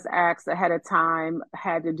that was asked ahead of time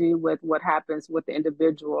had to do with what happens with the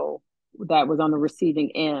individual that was on the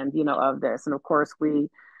receiving end, of this. And of course, we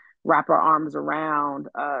wrap our arms around,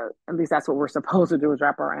 at least that's what we're supposed to do, is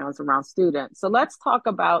wrap our arms around students. So let's talk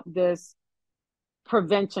about this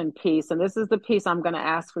prevention piece. And this is the piece I'm going to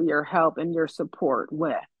ask for your help and your support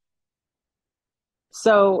with.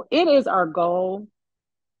 So it is our goal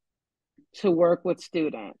to work with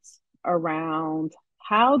students around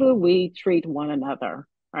how do we treat one another,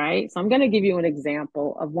 right? So I'm going to give you an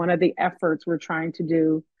example of one of the efforts we're trying to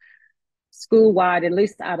do school-wide, at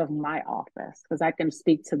least out of my office, because I can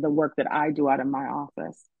speak to the work that I do out of my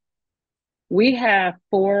office. We have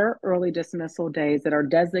 4 early dismissal days that are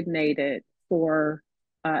designated for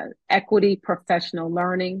equity professional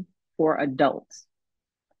learning for adults.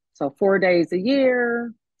 So 4 days a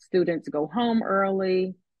year, students go home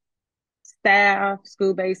early. Staff,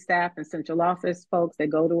 school-based staff, and central office folks, they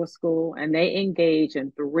go to a school and they engage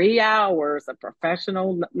in 3 hours of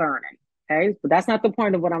professional learning. Okay, but that's not the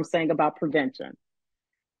point of what I'm saying about prevention.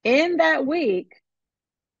 In that week,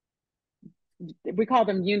 we call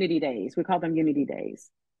them unity days.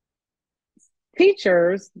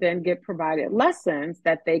 Teachers then get provided lessons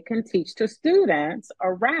that they can teach to students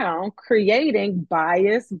around creating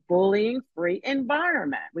bias, bullying-free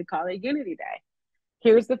environment. We call it Unity Day.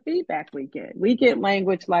 Here's the feedback we get. We get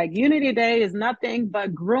language like, Unity Day is nothing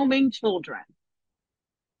but grooming children.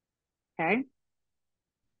 Okay?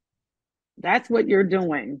 That's what you're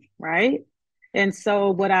doing, right? And so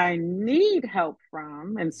what I need help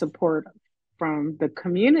from and support from the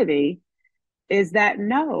community is that,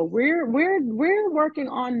 no, we're working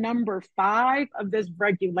on number 5 of this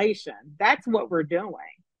regulation. That's what we're doing.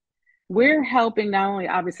 We're helping not only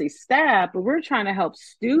obviously staff, but we're trying to help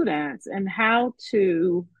students and how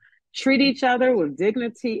to treat each other with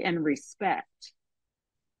dignity and respect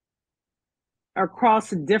across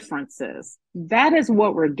differences. That is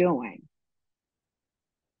what we're doing.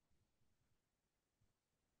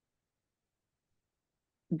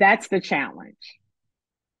 That's the challenge.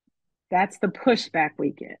 That's the pushback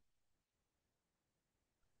we get.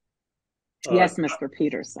 Yes, Mr.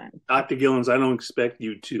 Peterson. Dr. Gillens, I don't expect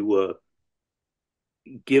you to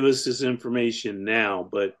give us this information now,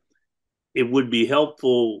 but it would be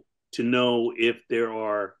helpful to know if there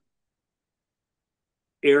are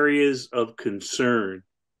areas of concern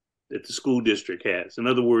that the school district has. In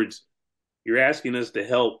other words, you're asking us to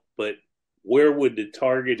help, but where would the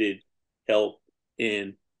targeted help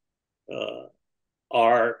in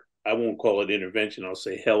I won't call it intervention, I'll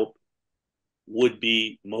say help, would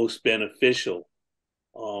be most beneficial?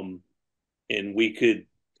 And we could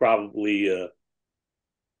probably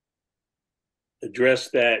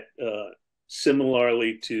address that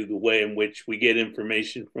similarly to the way in which we get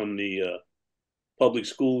information from the public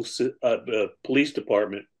schools police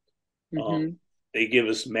department. They give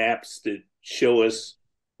us maps that show us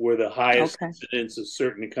where the highest incidence of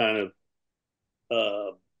certain kind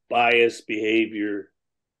of bias behavior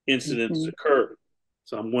incidents occur.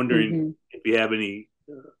 So I'm wondering if you have any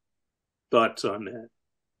thoughts on that.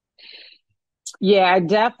 Yeah, I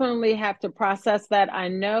definitely have to process that. I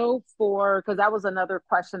know because that was another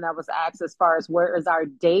question that was asked as far as where is our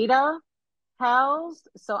data housed.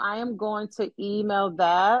 So I am going to email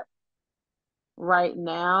that right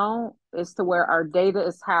now as to where our data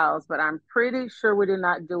is housed, but I'm pretty sure we did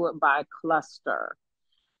not do it by cluster.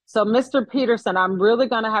 So Mr. Peterson, I'm really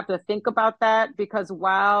going to have to think about that because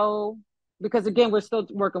again, we're still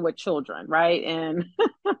working with children, right? And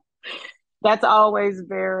that's always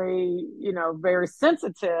very, very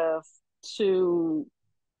sensitive to,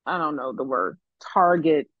 I don't know the word,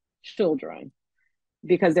 target children.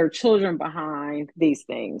 because there are children behind these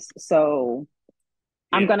things. So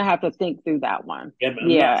I'm going to have to think through that one.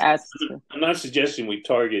 Yeah, I'm not suggesting we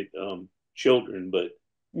target children, but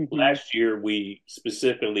last year we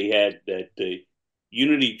specifically had that the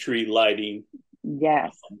unity tree lighting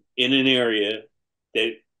in an area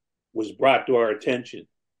that was brought to our attention.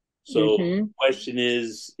 So the question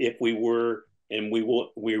is, if we were, and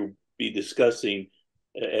we'll be discussing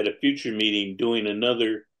at a future meeting doing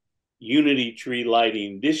another unity tree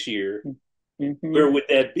lighting this year, where would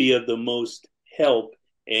that be of the most help?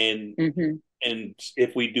 And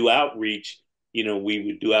if we do outreach, we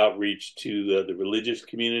would do outreach to the religious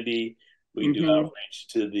community. We do outreach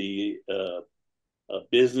to the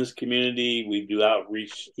business community. We do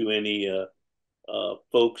outreach to any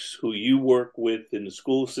folks who you work with in the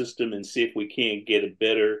school system, and see if we can't get a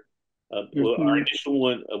better. Well, our initial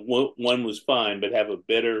one was fine, but have a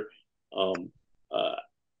better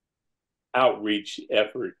outreach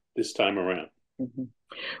effort this time around.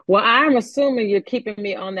 Well, I'm assuming you're keeping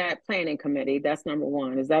me on that planning committee. That's number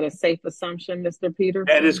one. Is that a safe assumption, Mr.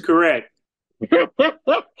 Peterson? That is correct.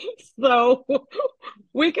 So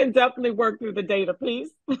we can definitely work through the data piece.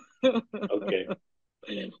 Okay.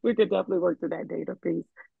 We could definitely work through that data piece.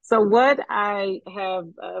 So what I have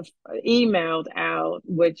emailed out,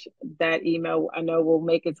 which that email I know will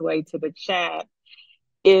make its way to the chat,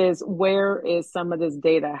 is where is some of this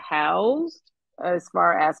data housed as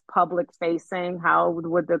far as public facing? How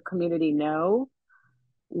would the community know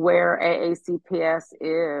where AACPS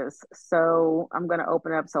is? So I'm going to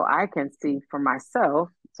open up so I can see for myself,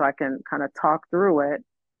 so I can kind of talk through it.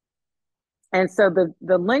 And so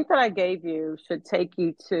the link that I gave you should take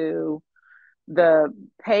you to the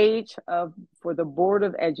page for the Board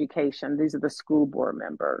of Education. These are the school board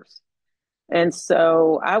members. And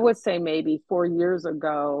so I would say maybe 4 years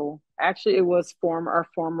ago, actually it was our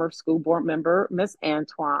former school board member, Miss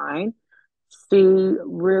Antwine. She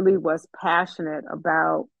really was passionate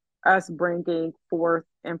about us bringing forth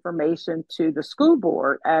information to the school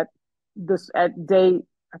board at day,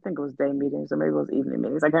 I think it was day meetings or maybe it was evening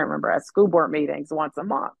meetings. I can't remember, at school board meetings once a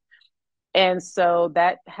month. And so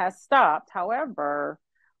that has stopped. However,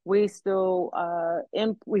 we still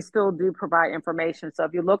do provide information. So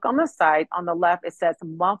if you look on the site on the left, it says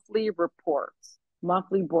monthly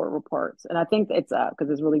board reports. And I think it's up because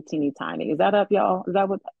it's really teeny tiny. Is that up, y'all?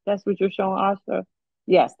 That's what you're showing, Asha?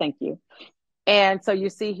 Yes, thank you. And so you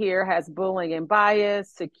see here has bullying and bias,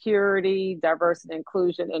 security, diversity,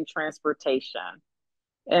 inclusion, and transportation.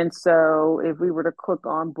 And so if we were to click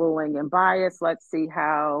on bullying and bias, let's see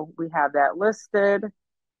how we have that listed.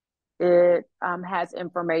 It has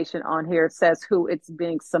information on here. It says who it's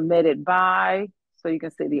being submitted by. So you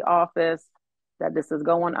can see the office that this is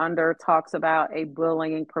going under. Talks about a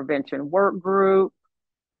bullying prevention work group.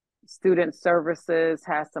 Student Services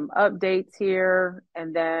has some updates here.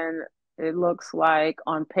 And then it looks like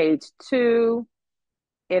on page 2,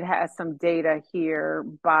 it has some data here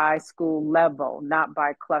by school level, not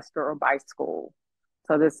by cluster or by school.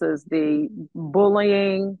 So this is the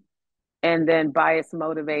bullying and then bias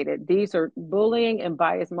motivated. These are bullying and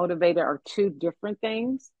bias motivated are two different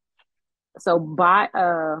things. So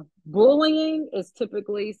bullying is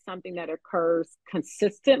typically something that occurs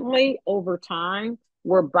consistently over time,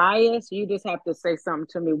 where bias, you just have to say something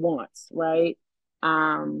to me once, right?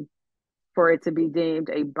 For it to be deemed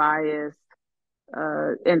a bias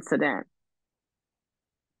incident.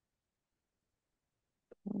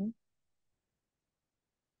 Okay.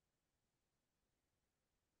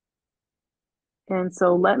 And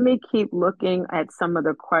so let me keep looking at some of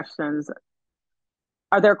the questions.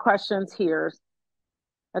 Are there questions here?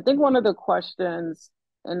 I think one of the questions,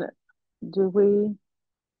 and do we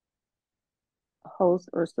host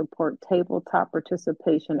or support tabletop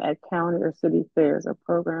participation at county or city fairs or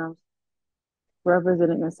programs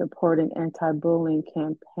representing and supporting anti-bullying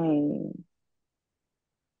campaigns?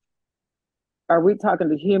 Are we talking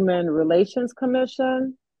to Human Relations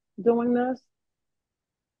Commission doing this?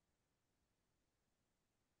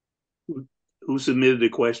 Who submitted the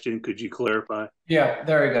question? Could you clarify? Yeah,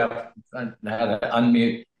 there we go. I had to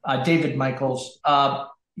unmute. David Michaels.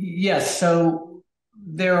 Yes, so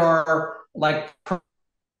there are like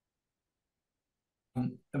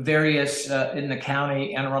various in the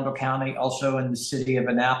county, Anne Arundel County, also in the city of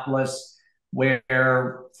Annapolis,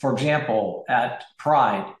 where, for example, at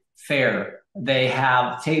Pride Fair, they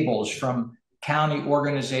have tables from county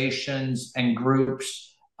organizations and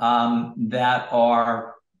groups that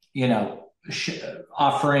are,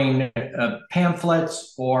 offering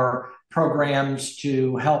pamphlets or programs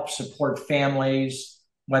to help support families,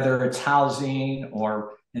 whether it's housing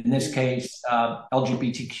or, in this case,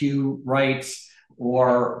 LGBTQ rights,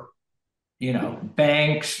 or,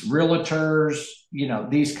 banks, realtors,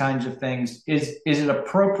 these kinds of things. Is it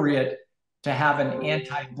appropriate to have an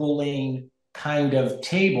anti-bullying kind of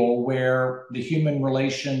table where the Human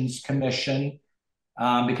Relations Commission,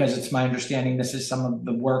 because it's my understanding this is some of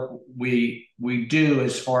the work we do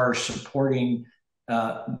as far as supporting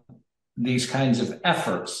these kinds of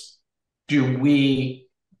efforts. Do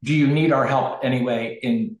you need our help anyway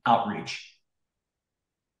in outreach?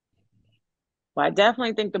 Well, I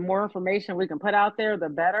definitely think the more information we can put out there, the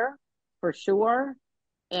better, for sure.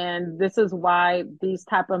 And this is why these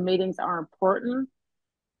type of meetings are important.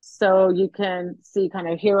 So you can see kind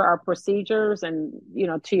of here are procedures. And,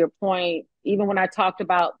 to your point, even when I talked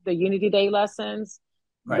about the Unity Day lessons,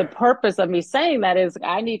 right, the purpose of me saying that is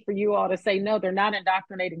I need for you all to say, no, they're not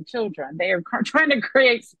indoctrinating children. They are trying to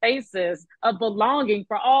create spaces of belonging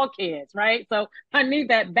for all kids, right? So I need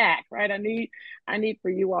that back, right? I need for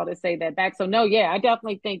you all to say that back. So no, yeah, I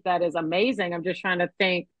definitely think that is amazing. I'm just trying to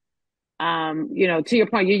think, to your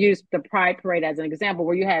point, you used the Pride Parade as an example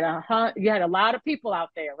where you had a lot of people out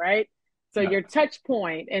there, right? So your touch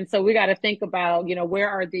point, and so we got to think about, where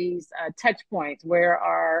are these touch points? Where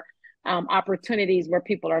are opportunities where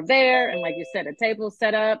people are there? And like you said, a table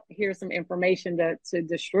set up. Here's some information to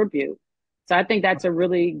distribute. So I think that's a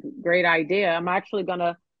really great idea. I'm actually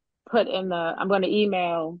gonna I'm gonna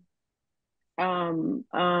email our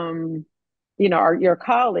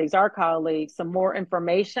colleagues, some more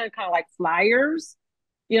information, kind of like flyers.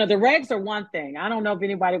 The regs are one thing. I don't know if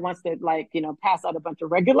anybody wants to pass out a bunch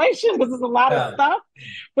of regulations because there's a lot of stuff,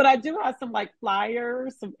 but I do have some like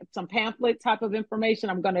flyers, some pamphlet type of information.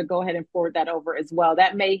 I'm going to go ahead and forward that over as well.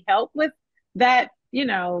 That may help with that,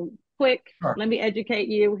 quick, sure, let me educate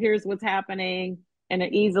you. Here's what's happening in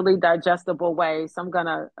an easily digestible way. So I'm going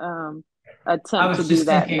to attempt to do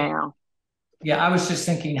that now. Yeah, I was just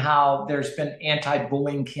thinking how there's been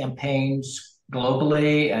anti-bullying campaigns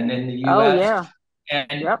globally and in the US. Oh, yeah.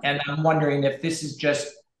 And I'm wondering if this is just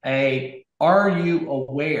are you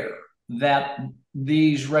aware that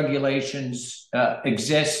these regulations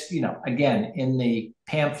exist, again, in the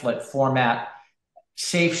pamphlet format,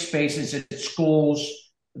 safe spaces at schools,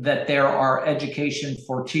 that there are education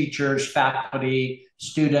for teachers, faculty,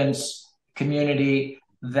 students, community,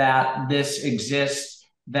 that this exists,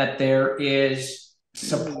 that there is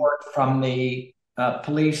support from the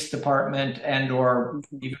police department and or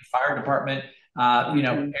even fire department,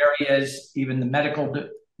 areas, even the medical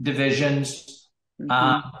divisions,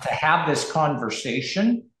 to have this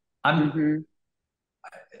conversation. I'm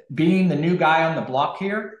being the new guy on the block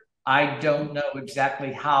here. I don't know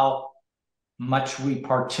exactly how much we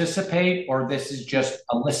participate, or this is just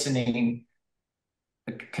a listening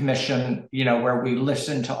commission, where we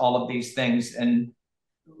listen to all of these things. And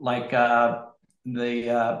like the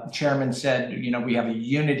chairman said, we have a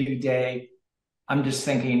Unity Day. I'm just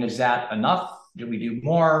thinking, is that enough? Do we do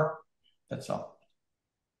more? That's all.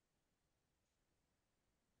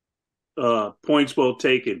 Points well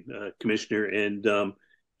taken, Commissioner, and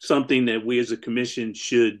something that we as a commission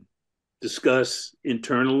should discuss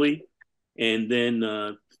internally and then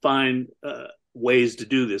find ways to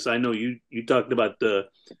do this. I know you talked about the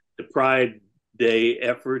Pride Day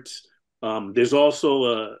efforts. There's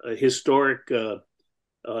also a historic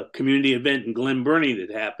community event in Glen Burnie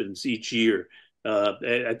that happens each year.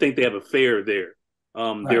 I think they have a fair there.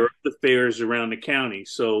 Right. There are other fairs around the county.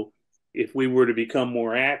 So if we were to become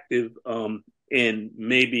more active and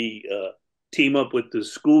maybe team up with the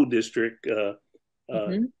school district,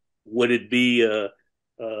 would it be a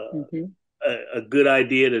good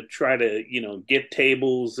idea to try to get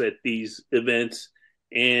tables at these events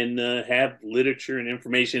and have literature and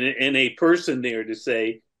information and a person there to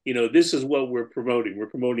say, this is what we're promoting. We're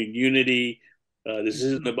promoting unity. This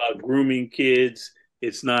isn't about grooming kids.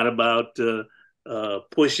 It's not about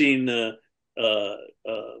pushing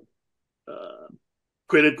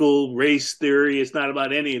critical race theory. It's not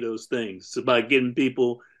about any of those things. It's about getting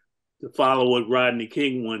people to follow what Rodney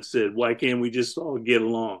King once said. Why can't we just all get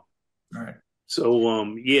along? All right. So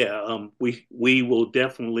we will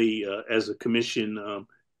definitely, as a commission,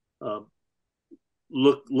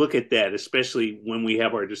 look at that, especially when we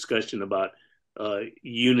have our discussion about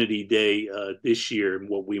Unity Day this year and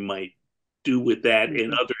what we might do with that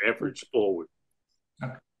and other efforts forward.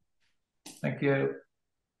 Okay. Thank you.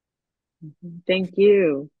 Thank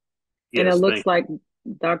you. Yes, and it looks like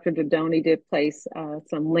Dr. Dodoni did place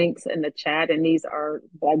some links in the chat, and these are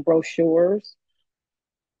like brochures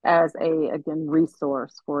as again,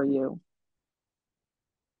 resource for you.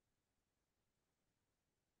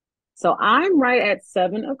 So I'm right at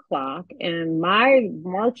 7 o'clock, and my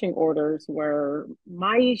marching orders were,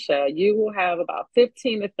 Maisha, you will have about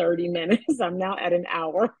 15 to 30 minutes. I'm now at an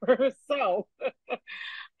hour. So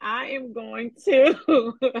I am going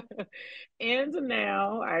to end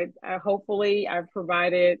now. I hopefully I've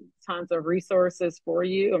provided tons of resources for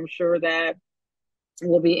you. I'm sure that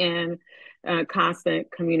we'll be in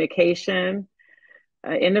constant communication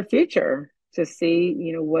in the future to see,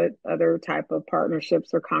 what other type of partnerships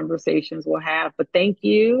or conversations we'll have. But thank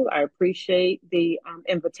you. I appreciate the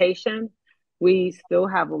invitation. We still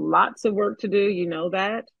have lots of work to do. You know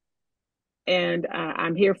that. And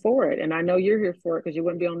I'm here for it. And I know you're here for it because you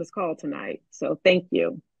wouldn't be on this call tonight. So thank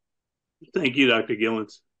you. Thank you, Dr.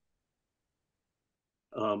 Gillens.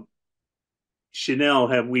 Chanel,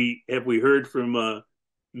 have we heard from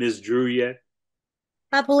Ms. Drew yet?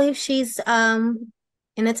 I believe she's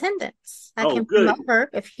in attendance. I can good. promote her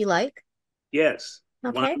if you like. Yes.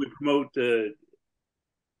 Okay. Why don't we promote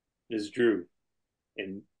Ms. Drew,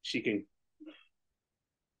 and she can.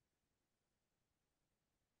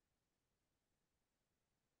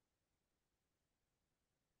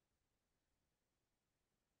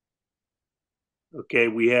 Okay,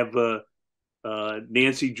 we have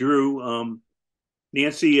Nancy Drew.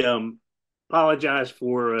 Nancy, apologize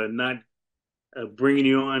for not bringing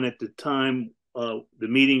you on at the time the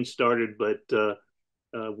meeting started, but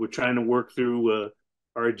we're trying to work through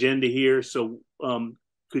our agenda here. So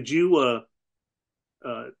could you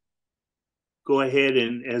go ahead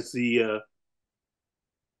and, as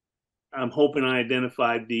I'm hoping I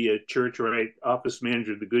identified the church right, office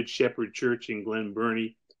manager of the Good Shepherd Church in Glen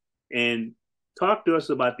Burnie, and talk to us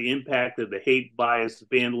about the impact of the hate, bias,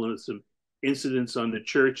 vandalism incidents on the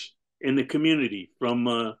church and the community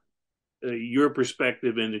from your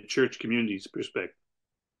perspective and the church community's perspective.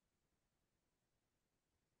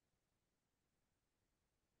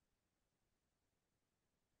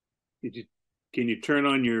 Can you turn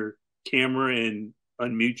on your camera and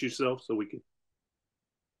unmute yourself so we can?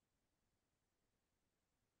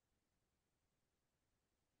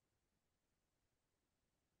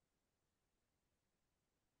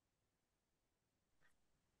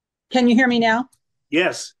 Can you hear me now?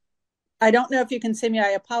 Yes. I don't know if you can see me. I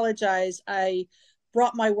apologize. I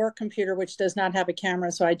brought my work computer, which does not have a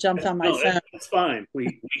camera, so I jumped on my phone. That's fine.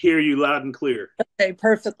 We hear you loud and clear. Okay,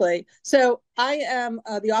 perfectly. So I am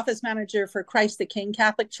the office manager for Christ the King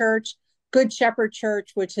Catholic Church, Good Shepherd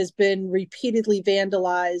Church, which has been repeatedly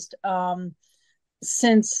vandalized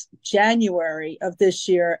since January of this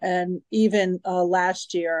year, and even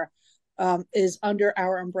last year, is under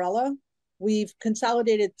our umbrella. We've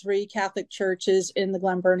consolidated 3 Catholic churches in the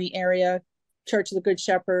Glen Burnie area: Church of the Good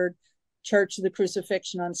Shepherd, Church of the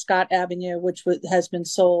Crucifixion on Scott Avenue, which has been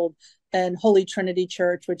sold, and Holy Trinity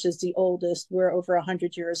Church, which is the oldest. We're over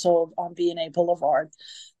 100 years old on B&A Boulevard.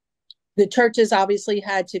 The churches obviously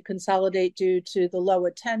had to consolidate due to the low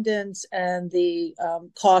attendance and the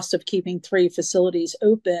cost of keeping 3 facilities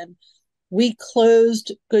open. We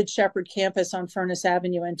closed Good Shepherd campus on Furnace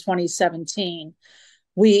Avenue in 2017.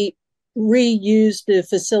 We reused the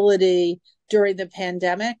facility during the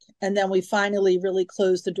pandemic, and then we finally really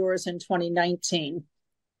closed the doors in 2019.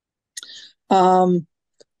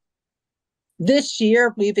 This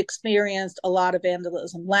year, we've experienced a lot of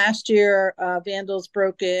vandalism. Last year, vandals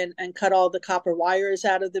broke in and cut all the copper wires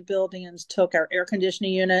out of the building and took our air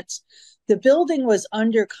conditioning units. The building was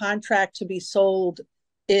under contract to be sold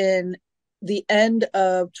in the end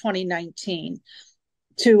of 2019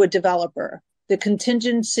 to a developer. The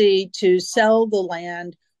contingency to sell the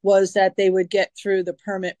land was that they would get through the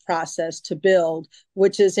permit process to build,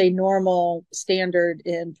 which is a normal standard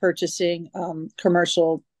in purchasing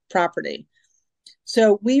commercial property.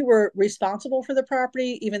 So we were responsible for the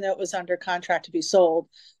property, even though it was under contract to be sold.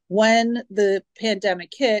 When the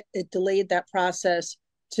pandemic hit, it delayed that process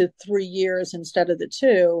to 3 years instead of the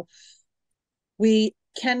 2. We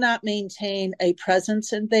cannot maintain a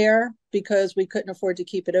presence in there because we couldn't afford to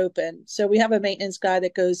keep it open. So we have a maintenance guy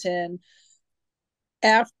that goes in.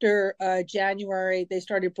 After January, they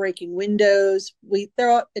started breaking windows. We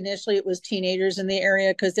thought initially it was teenagers in the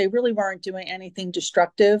area because they really weren't doing anything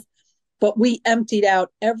destructive. But we emptied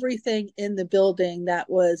out everything in the building that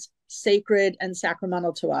was sacred and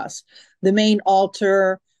sacramental to us. The main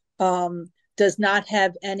altar does not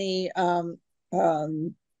have any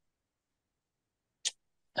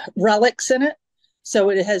relics in it. So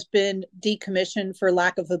it has been decommissioned, for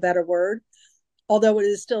lack of a better word, although it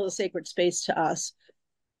is still a sacred space to us.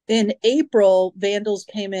 In April, vandals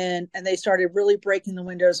came in and they started really breaking the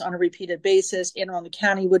windows on a repeated basis. Anne Arundel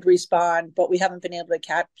County would respond, but we haven't been able to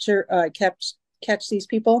catch these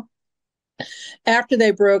people. After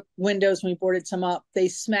they broke windows when we boarded some up, they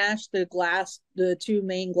smashed the two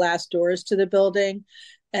main glass doors to the building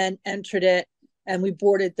and entered it, and we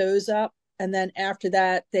boarded those up. And then after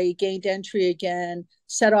that, they gained entry again,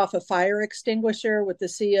 set off a fire extinguisher with the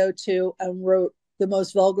CO2, and wrote the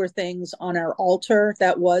most vulgar things on our altar.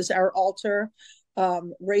 That was our altar.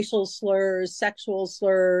 Racial slurs, sexual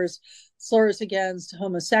slurs, slurs against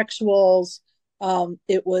homosexuals.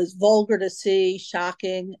 It was vulgar to see,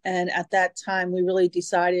 shocking. And at that time, we really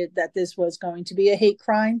decided that this was going to be a hate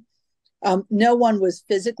crime. No one was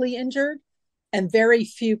physically injured, and very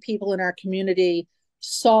few people in our community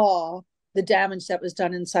saw the damage that was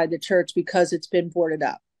done inside the church because it's been boarded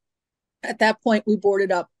up. At that point, we boarded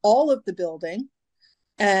up all of the building,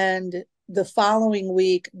 and the following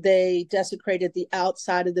week, they desecrated the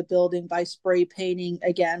outside of the building by spray painting,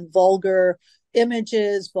 again, vulgar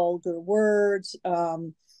images, vulgar words,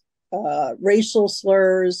 racial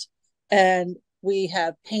slurs, and we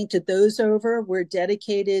have painted those over. We're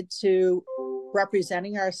dedicated to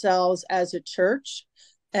representing ourselves as a church,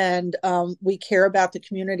 and we care about the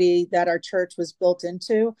community that our church was built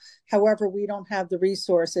into. However, we don't have the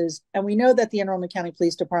resources, and we know that the Anne Arundel County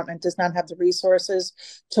Police Department does not have the resources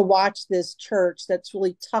to watch this church that's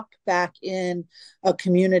really tucked back in a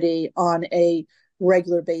community on a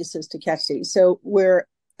regular basis to catch these. So we're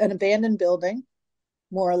an abandoned building,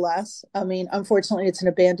 more or less. I mean, unfortunately, it's an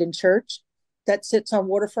abandoned church that sits on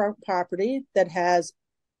waterfront property that has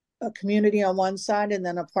a community on one side and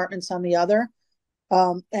then apartments on the other.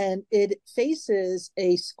 And it faces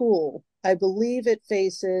a school. I believe it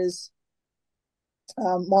faces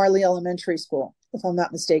Marley Elementary School, if I'm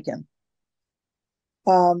not mistaken.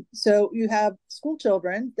 So you have school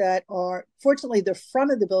children that are, fortunately, the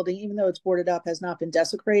front of the building, even though it's boarded up, has not been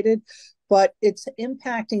desecrated, but it's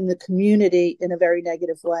impacting the community in a very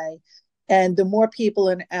negative way. And the more people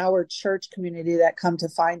in our church community that come to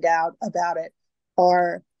find out about it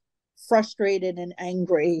are frustrated and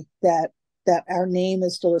angry that our name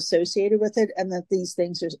is still associated with it and that these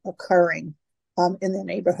things are occurring in their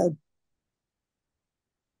neighborhood.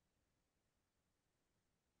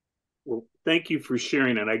 Well, thank you for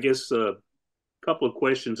sharing that. I guess a couple of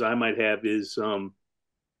questions I might have is,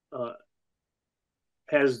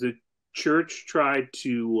 has the church tried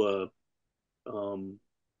to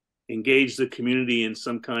engage the community in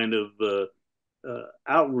some kind of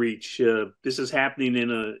outreach? This is happening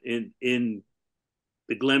in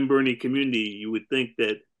the Glen Burnie community. You would think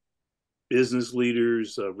that business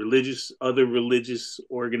leaders, other religious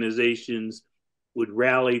organizations would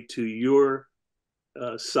rally to your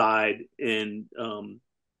side, and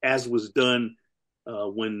as was done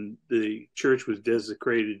when the church was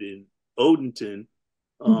desecrated in Odenton,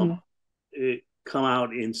 it come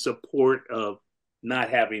out in support of not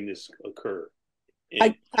having this occur.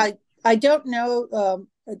 And I don't know.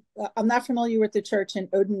 I'm not familiar with the church in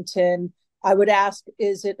Odenton. I would ask,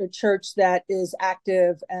 is it a church that is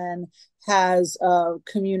active and has a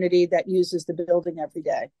community that uses the building every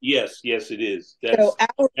day? Yes, it is. So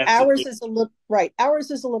ours is a little right. Ours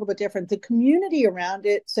is a little bit different. The community around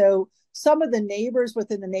it. So some of the neighbors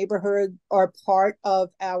within the neighborhood are part of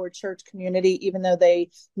our church community, even though they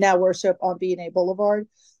now worship on B&A Boulevard.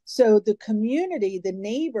 So the community, the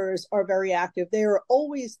neighbors are very active. They are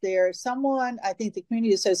always there. Someone, I think the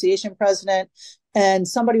community association president and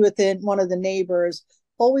somebody within one of the neighbors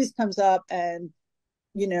always comes up and,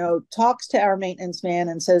 talks to our maintenance man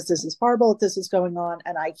and says, this is horrible, this is going on.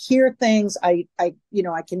 And I hear things, I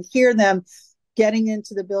can hear them getting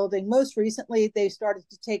into the building. Most recently, they started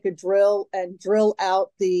to take a drill and drill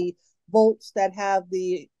out the bolts that have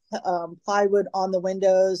the plywood on the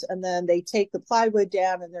windows, and then they take the plywood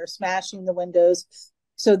down and they're smashing the windows.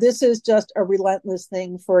 So this is just a relentless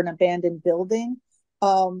thing for an abandoned building.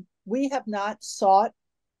 We have not sought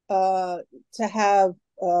to have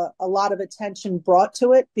a lot of attention brought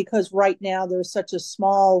to it because right now there's such a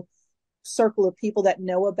small circle of people that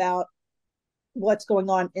know about what's going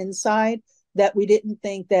on inside that we didn't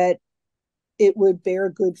think that it would bear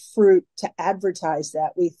good fruit to advertise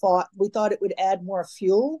that. We thought it would add more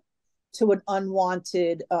fuel to an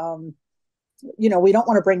unwanted, we don't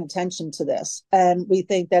want to bring attention to this. And we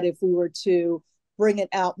think that if we were to bring it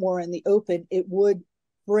out more in the open, it would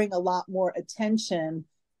bring a lot more attention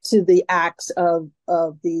to the acts of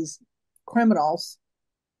these criminals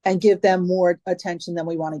and give them more attention than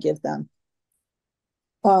we want to give them.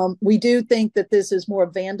 We do think that this is more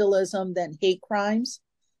vandalism than hate crimes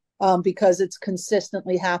because it's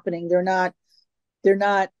consistently happening. They're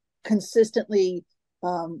not consistently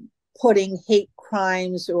putting hate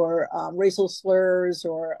crimes or racial slurs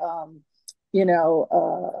or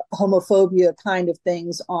homophobia kind of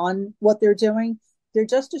things on what they're doing. They're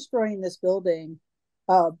just destroying this building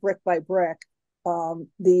brick by brick.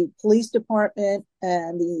 The police department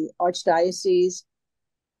and the archdiocese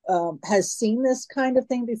has seen this kind of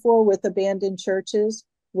thing before with abandoned churches,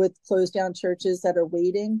 with closed down churches that are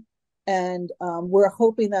waiting. And we're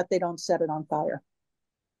hoping that they don't set it on fire.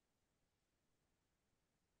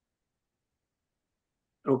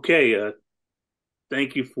 Okay.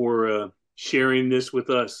 Thank you for sharing this with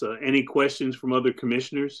us. Any questions from other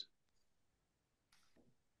commissioners?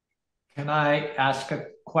 Can I ask a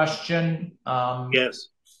question? Yes.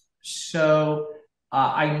 So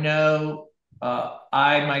I know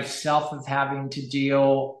I myself am having to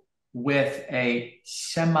deal with a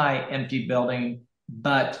semi-empty building,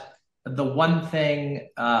 but the one thing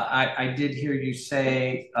I did hear you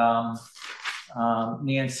say,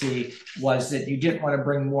 Nancy, was that you didn't want to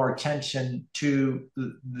bring more attention to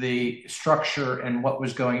the structure and what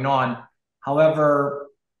was going on. However,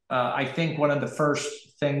 I think one of the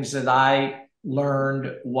first things that I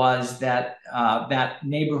learned was that that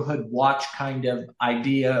neighborhood watch kind of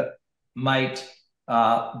idea might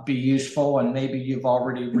be useful, and maybe you've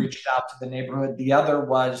already reached out to the neighborhood. The other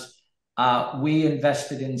was we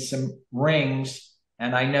invested in some rings,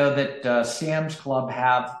 and I know that Sam's Club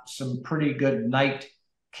have some pretty good night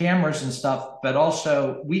cameras and stuff, but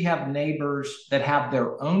also we have neighbors that have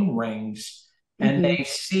their own rings, and they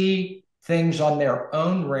see things on their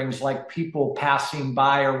own rings, like people passing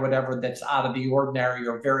by or whatever that's out of the ordinary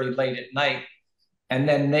or very late at night. And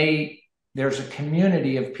then there's a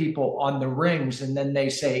community of people on the rings, and then they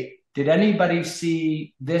say, did anybody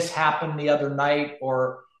see this happen the other night?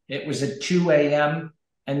 Or it was at 2 a.m.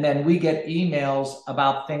 And then we get emails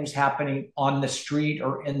about things happening on the street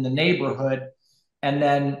or in the neighborhood. And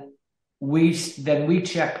then we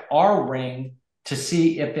check our ring to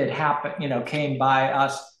see if it happened, came by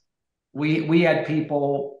us. We had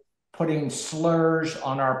people putting slurs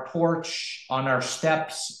on our porch, on our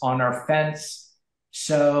steps, on our fence.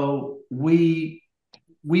 So we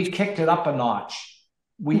kicked it up a notch.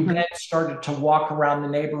 We then started to walk around the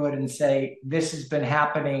neighborhood and say, this has been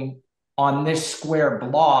happening on this square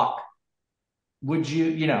block. Would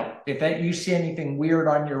you, if you see anything weird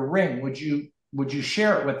on your ring, would you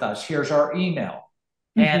share it with us? Here's our email.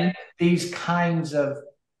 And these kinds of,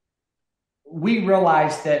 we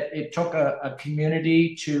realized that it took a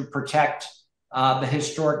community to protect the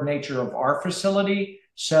historic nature of our facility.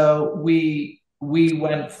 So we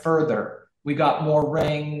went further. We got more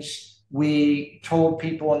rings. We told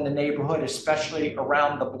people in the neighborhood, especially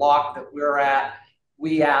around the block that we're at,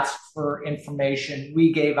 we asked for information.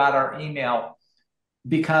 We gave out our email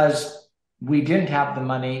because we didn't have the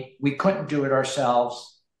money. We couldn't do it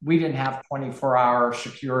ourselves. We didn't have 24-hour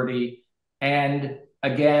security. And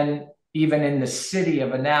again, even in the city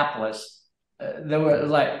of Annapolis, they were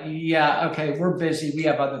like, yeah, okay, we're busy. We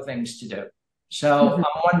have other things to do. So I'm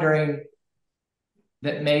wondering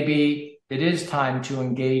that maybe it is time to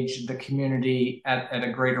engage the community at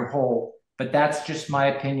a greater whole. But that's just my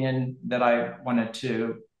opinion that I wanted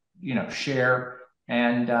to, share.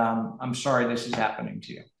 And I'm sorry this is happening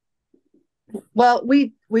to you. Well,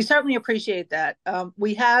 we certainly appreciate that.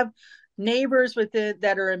 We have neighbors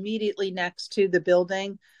that are immediately next to the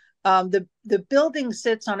building. The building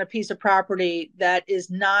sits on a piece of property that is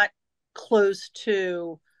not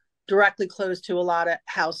directly close to a lot of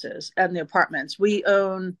houses and the apartments. We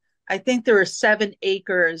own, I think there are 7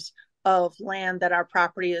 acres of land that our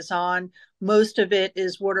property is on. Most of it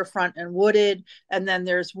is waterfront and wooded, and then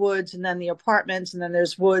there's woods, and then the apartments, and then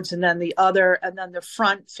there's woods, and then the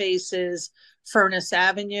front faces Furnace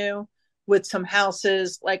Avenue with some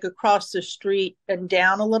houses like across the street and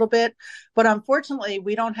down a little bit. But unfortunately,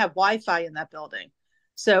 we don't have Wi-Fi in that building.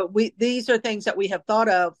 So these are things that we have thought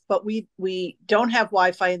of, but we don't have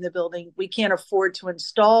Wi-Fi in the building. We can't afford to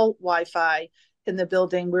install Wi-Fi in the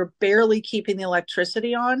building. We're barely keeping the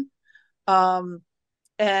electricity on.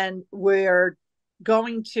 And we're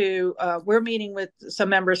meeting with some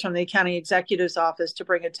members from the county executive's office to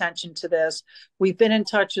bring attention to this. We've been in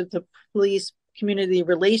touch with the Police Community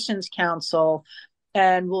Relations Council,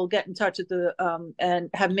 and we'll get in touch with and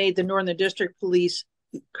have made the Northern District Police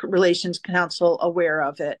Relations Council aware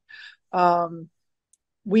of it.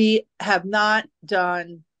 We have not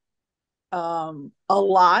done a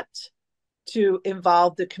lot to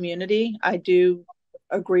involve the community. I do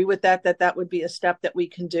agree with that would be a step that we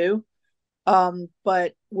can do.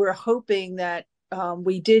 But we're hoping that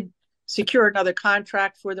we did secure another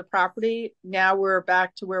contract for the property. Now we're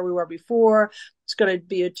back to where we were before. It's going to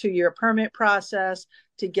be a 2-year permit process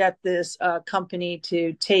to get this company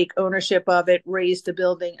to take ownership of it, raise the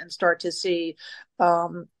building, and start to see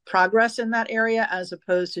progress in that area as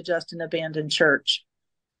opposed to just an abandoned church.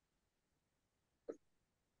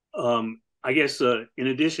 I guess in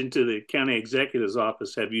addition to the county executive's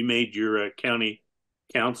office, have you made your county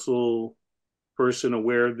council person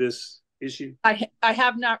aware of this issue? I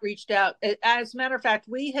have not reached out. As a matter of fact,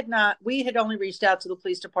 we had only reached out to the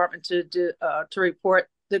police department to report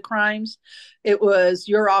the crimes. It was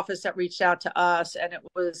your office that reached out to us, and it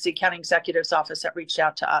was the county executive's office that reached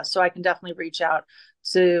out to us. So I can definitely reach out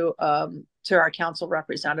to our council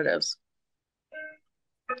representatives.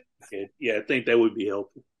 Okay. Yeah, I think that would be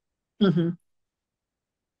helpful. Mm-hmm.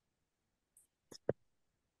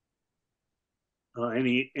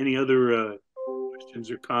 Any other questions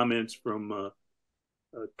or comments from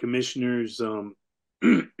commissioners? I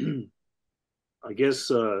guess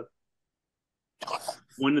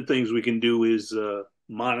one of the things we can do is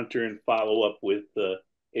monitor and follow up with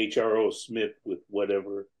HRO Smith with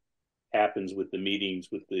whatever happens with the meetings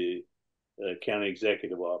with the county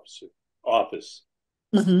executive office.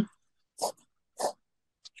 Mm-hmm.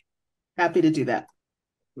 Happy to do that.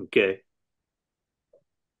 Okay.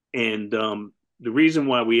 And the reason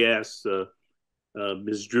why we asked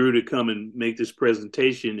Ms. Drew to come and make this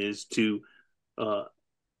presentation is to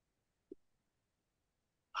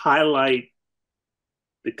highlight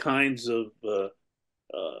the kinds of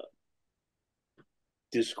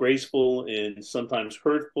disgraceful and sometimes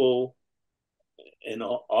hurtful and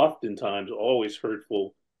oftentimes always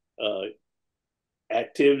hurtful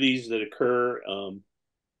activities that occur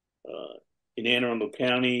in Anne Arundel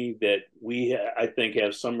County that we, I think,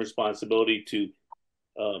 have some responsibility to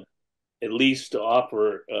at least to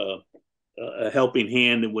offer a helping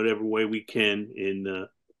hand in whatever way we can in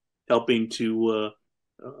helping to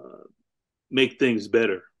make things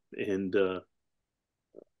better. And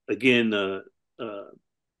again,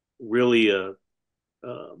 really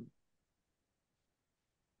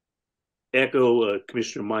echo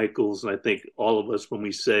Commissioner Michaels, and I think all of us when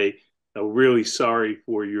we say really sorry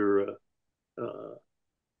for your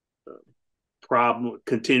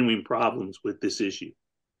continuing problems with this issue.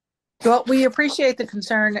 Well, we appreciate the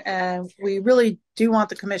concern, and we really do want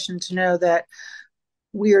the commission to know that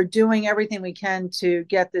we are doing everything we can to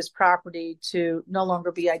get this property to no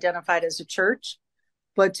longer be identified as a church,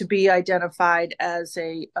 but to be identified as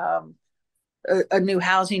a new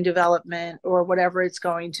housing development or whatever it's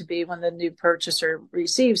going to be when the new purchaser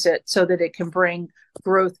receives it, so that it can bring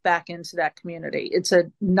growth back into that community. It's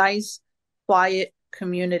a nice, quiet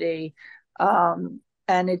community,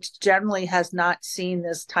 and it generally has not seen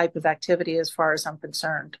this type of activity as far as I'm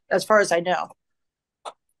concerned, as far as I know.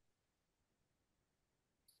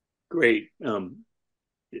 Great.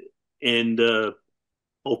 And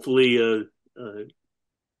hopefully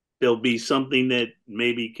there'll be something that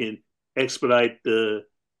maybe can expedite the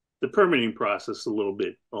permitting process a little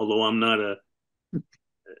bit. Although I'm not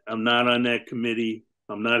on that committee.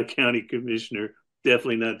 I'm not a county commissioner,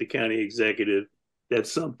 definitely not the county executive.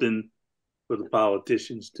 That's something for the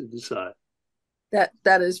politicians to decide.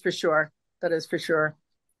 That is for sure. That is for sure.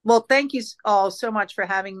 Well, thank you all so much for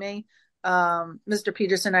having me. Mr.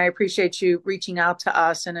 Peterson, I appreciate you reaching out to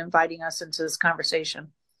us and inviting us into this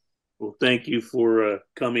conversation. Well, thank you for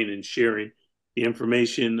coming and sharing the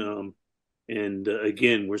information. And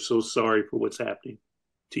again, we're so sorry for what's happening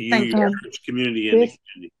to you, your community, and the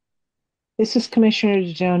community. This is Commissioner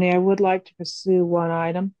DeJoni. I would like to pursue one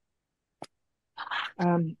item.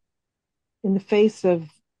 In the face of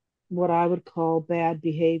what I would call bad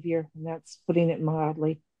behavior, and that's putting it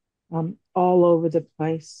mildly, all over the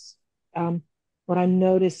place. What I'm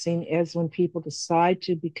noticing is when people decide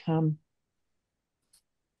to become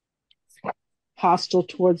hostile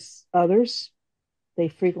towards others, they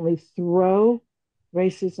frequently throw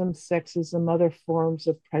racism, sexism, other forms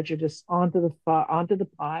of prejudice onto the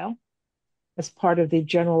pile as part of the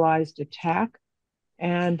generalized attack.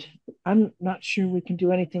 And I'm not sure we can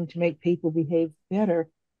do anything to make people behave better.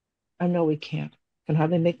 I know we can't. I can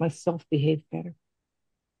hardly make myself behave better.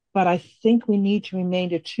 But I think we need to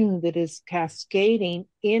remain attuned that is cascading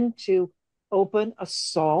into open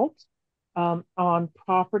assault on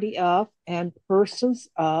property of and persons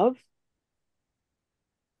of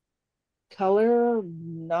color,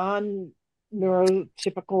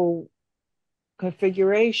 non-neurotypical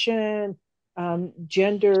configuration,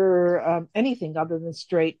 gender, anything other than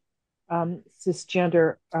straight,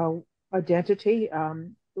 cisgender identity,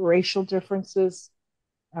 racial differences.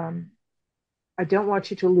 I don't want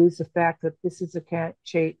you to lose the fact that this is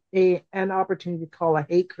an opportunity to call a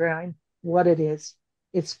hate crime what it is.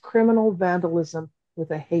 It's criminal vandalism with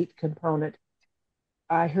a hate component.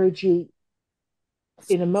 I heard you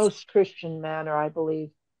in a most Christian manner, I believe,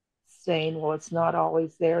 saying, well, it's not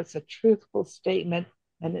always there. It's a truthful statement,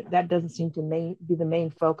 and that doesn't seem to be the main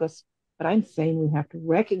focus. But I'm saying we have to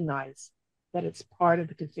recognize that it's part of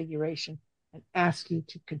the configuration and ask you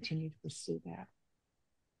to continue to pursue that.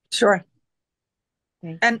 Sure.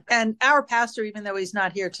 And our pastor, even though he's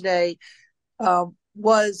not here today,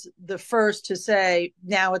 was the first to say,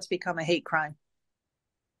 now it's become a hate crime.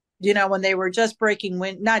 You know, when they were just breaking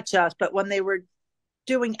wind, not just, but when they were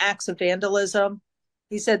doing acts of vandalism,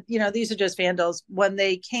 he said, you know, these are just vandals. When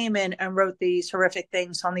they came in and wrote these horrific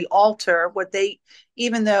things on the altar,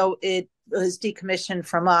 even though it was decommissioned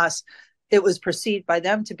from us, it was perceived by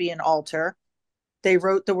them to be an altar. They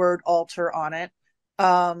wrote the word altar on it.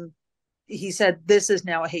 He said, this is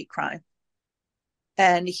now a hate crime.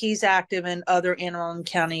 And he's active in other Anne Arundel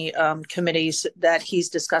County committees that he's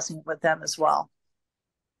discussing with them as well.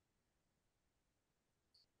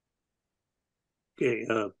 Okay.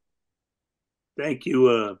 Thank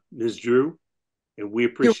you, Ms. Drew. And we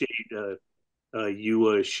appreciate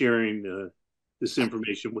you sharing this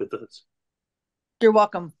information with us. You're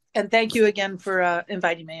welcome. And thank you again for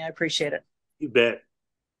inviting me. I appreciate it. You bet.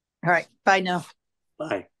 All right. Bye now.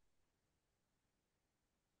 Bye.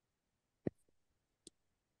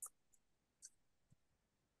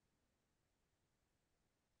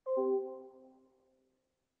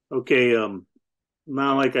 Okay,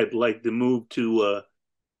 now I'd like to move to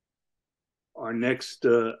our next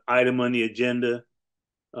item on the agenda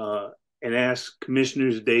and ask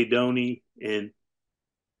Commissioners Daydoni and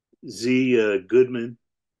Z. Goodman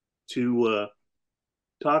to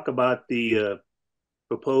talk about the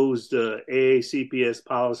proposed AACPS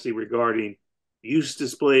policy regarding use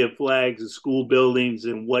display of flags in school buildings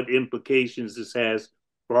and what implications this has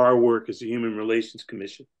for our work as a Human Relations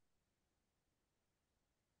Commission.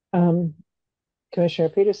 Commissioner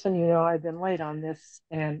Peterson, you know I've been late on this,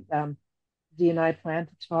 and Dee and I planned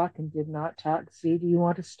to talk and did not talk. Z, do you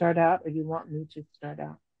want to start out, or do you want me to start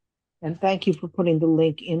out? And thank you for putting the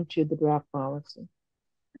link into the draft policy.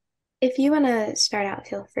 If you want to start out,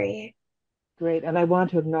 feel free. Great, and I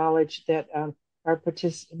want to acknowledge that our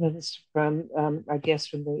participants from, I guess,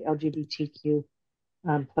 from the LGBTQ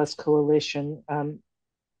plus coalition,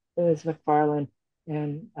 Ms. McFarland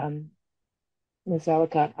and Ms.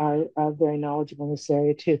 Ellicott are very knowledgeable in this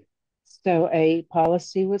area too. So a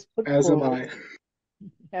policy was put As forward.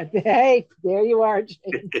 am I. Hey, there you are,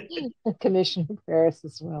 Jane. Commissioner Paris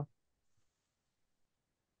as well.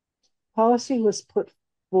 Policy was put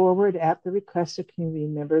forward at the request of community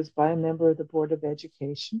members by a member of the Board of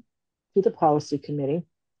Education to the policy committee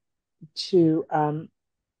to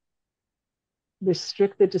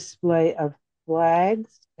restrict the display of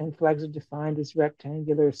flags, and flags are defined as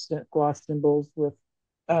rectangular gloss symbols with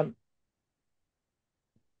that's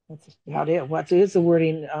about it. What is the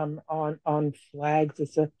wording on flags?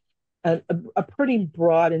 It's a pretty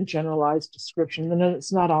broad and generalized description, and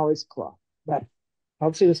it's not always cloth. But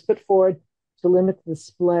policy was put forward to limit the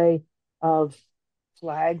display of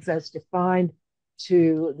flags as defined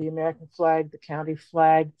to the American flag, the county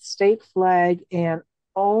flag, state flag, and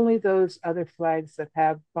only those other flags that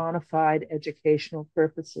have bona fide educational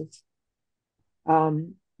purposes.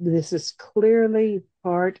 This is clearly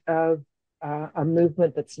part of a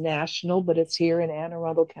movement that's national, but it's here in Anne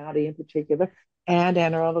Arundel County in particular. And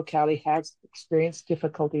Anne Arundel County has experienced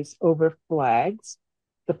difficulties over flags.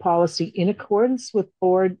 The policy, in accordance with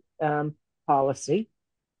board policy,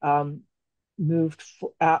 came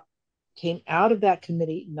out of that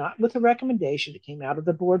committee, not with a recommendation. It came out of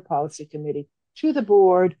the board policy committee to the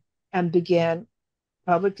board and began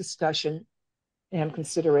public discussion and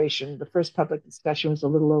consideration. The first public discussion was a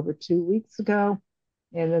little over 2 weeks ago,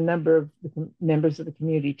 and a number of the members of the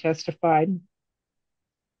community testified.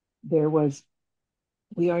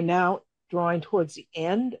 We are now drawing towards the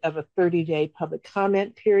end of a 30-day public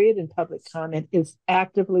comment period, and public comment is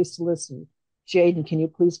actively solicited. Jaden, can you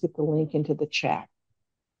please get the link into the chat?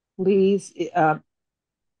 Please,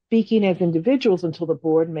 speaking as individuals until the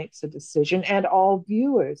board makes a decision, and all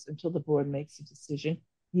viewers until the board makes a decision,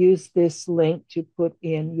 use this link to put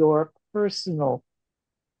in your personal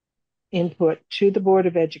input to the Board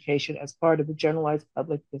of Education as part of the generalized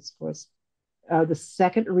public discourse. The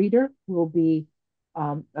second reader will be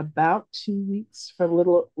about 2 weeks, for a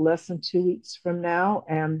little less than 2 weeks from now,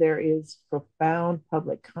 and there is profound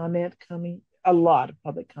public comment coming, a lot of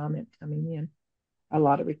public comment coming in, a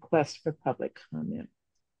lot of requests for public comment.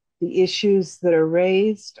 The issues that are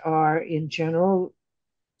raised are, in general,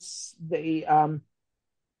 the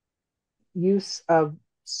use of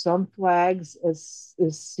some flags is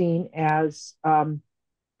seen as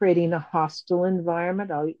creating a hostile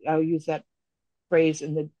environment. I'll use that phrase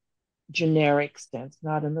in the generic sense,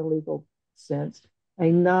 not in the legal sense.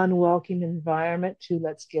 A non-welcoming environment.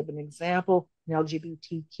 Let's give an example. An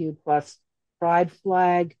LGBTQ plus pride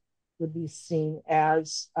flag would be seen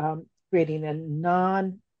as creating a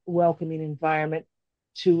non-welcoming environment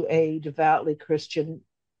to a devoutly Christian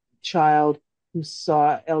child who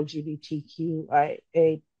saw LGBTQ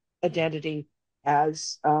identity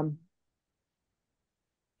as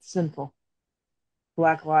sinful.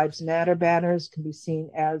 Black Lives Matter banners can be seen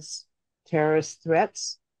as terrorist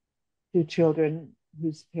threats to children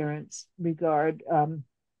whose parents regard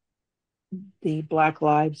the Black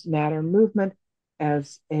Lives Matter movement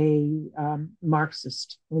as a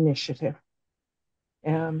Marxist initiative.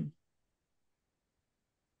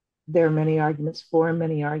 There are many arguments for and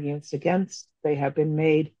many arguments against. They have been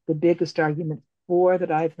made. The biggest argument for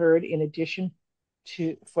that I've heard,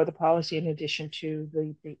 for the policy, in addition to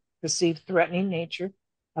the perceived threatening nature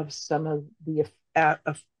of some of the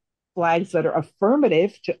flags that are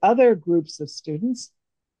affirmative to other groups of students,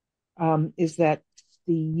 is that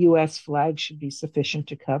the U.S. flag should be sufficient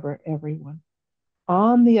to cover everyone.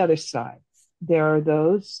 On the other side, there are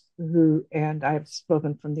those who, and I've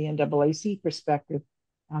spoken from the NAAC perspective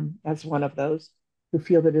as one of those, who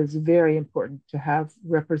feel that it is very important to have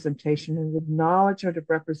representation and acknowledgement of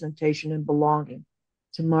representation and belonging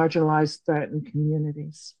to marginalized, threatened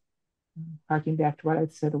communities. Harking back to what I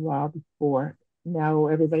said a while before, now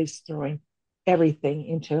everybody's throwing everything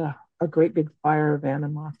into a great big fire of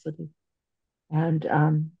animosity.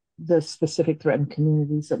 And the specific threatened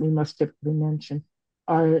communities that we must typically mention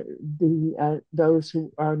are those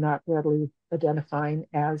who are not readily identifying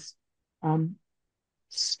as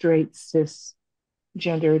straight,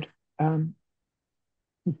 cisgendered,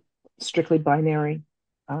 strictly binary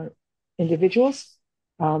individuals,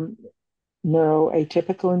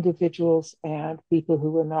 neuroatypical individuals, and people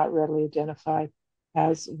who are not readily identified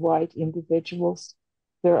as white individuals.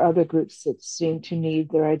 There are other groups that seem to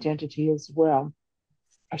need their identity as well.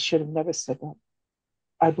 I should have never said that.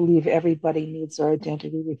 I believe everybody needs their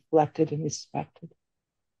identity reflected and respected.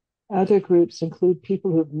 Other groups include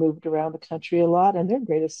people who've moved around the country a lot, and their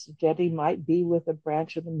greatest identity might be with a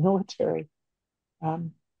branch of the military,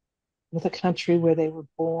 with a country where they were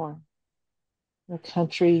born, a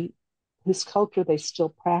country whose culture they still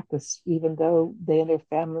practice, even though they and their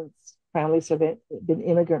families have been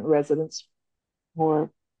immigrant residents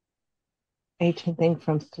for anything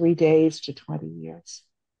from 3 days to 20 years.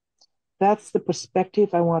 That's the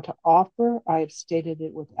perspective I want to offer. I have stated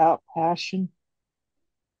it without passion.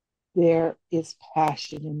 There is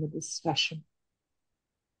passion in the discussion.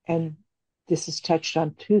 And this has touched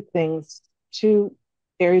on two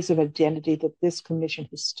areas of identity that this commission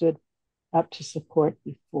has stood up to support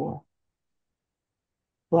before.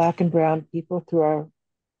 Black and brown people, through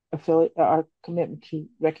our commitment to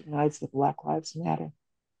recognize that Black Lives Matter,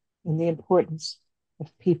 and the importance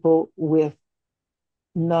of people with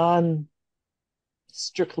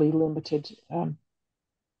non-strictly limited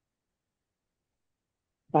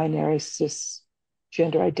binary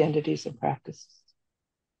cisgender identities and practices.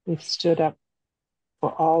 We've stood up for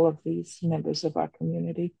all of these members of our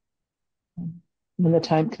community. When the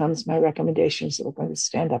time comes, my recommendation is that we're going to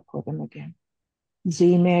stand up for them again.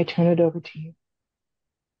 Z, may I turn it over to you?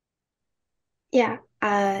 Yeah,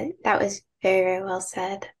 that was very, very well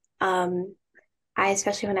said. I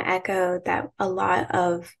especially want to echo that a lot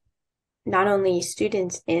of not only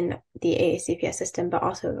students in the AACPS system, but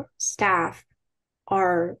also staff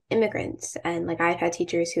are immigrants. And like I've had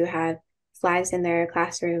teachers who have flags in their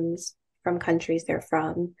classrooms from countries they're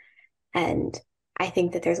from. And I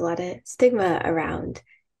think that there's a lot of stigma around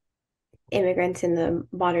immigrants in the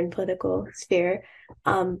modern political sphere.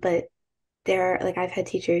 But I've had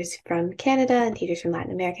teachers from Canada and teachers from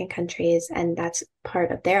Latin American countries, and that's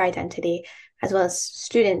part of their identity, as well as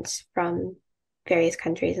students from various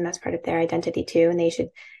countries, and that's part of their identity too. And they should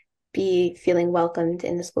be feeling welcomed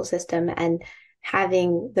in the school system, and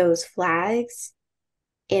having those flags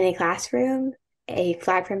in a classroom, a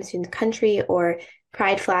flag from a student's country, or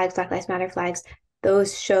pride flags, Black Lives Matter flags,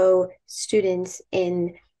 those show students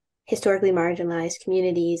in historically marginalized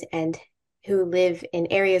communities and who live in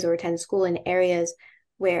areas or attend school in areas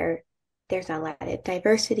where there's not a lot of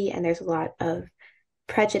diversity and there's a lot of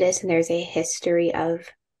prejudice and there's a history of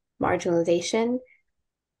marginalization.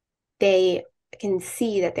 They can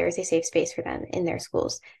see that there is a safe space for them in their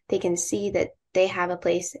schools. They can see that they have a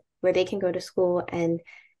place where they can go to school and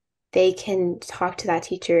they can talk to that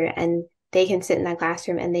teacher and they can sit in that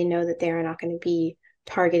classroom and they know that they are not going to be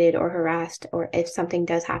targeted or harassed, or if something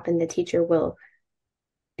does happen, the teacher will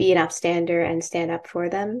be an upstander and stand up for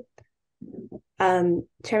them.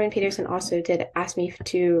 Chairman Peterson also did ask me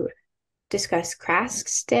to discuss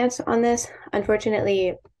CRASC's stance on this.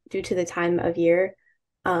 Unfortunately, due to the time of year,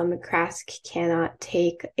 CRASC cannot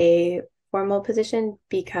take a formal position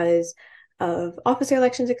because of officer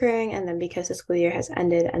elections occurring, and then because the school year has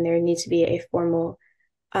ended and there needs to be a formal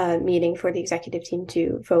meeting for the executive team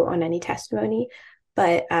to vote on any testimony.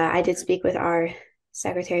 But I did speak with our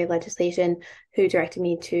Secretary of Legislation, who directed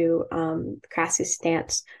me to CRASC's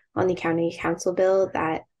stance on the county council bill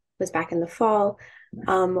that was back in the fall,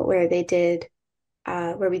 where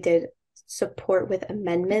we did support with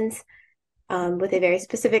amendments, with a very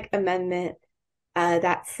specific amendment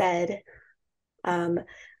that said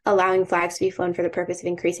allowing flags to be flown for the purpose of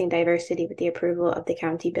increasing diversity with the approval of the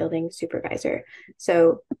county building supervisor.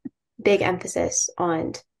 So big emphasis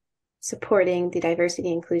on supporting the diversity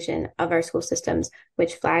and inclusion of our school systems,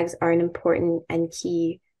 which flags are an important and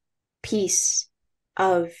key piece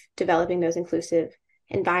of developing those inclusive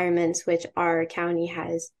environments, which our county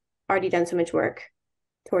has already done so much work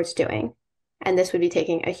towards doing. And this would be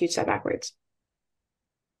taking a huge step backwards.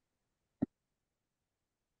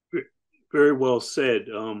 Very well said.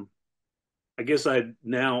 I guess I'd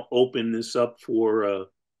now open this up for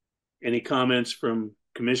any comments from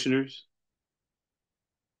commissioners.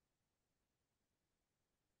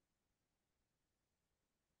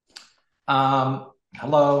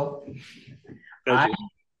 Hello.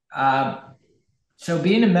 So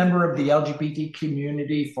being a member of the LGBT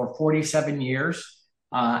community for 47 years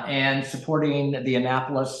and supporting the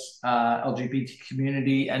Annapolis LGBT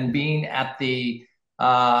community, and being at the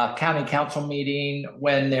county council meeting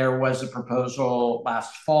when there was a proposal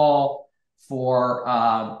last fall for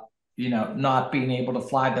not being able to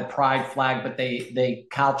fly the pride flag, but they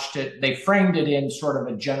couched it, they framed it in sort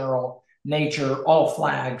of a general nature, all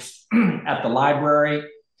flags at the library.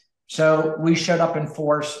 So we showed up in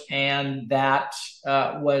force, and that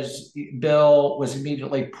bill was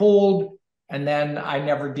immediately pulled. And then I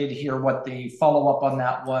never did hear what the follow-up on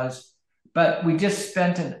that was. But we just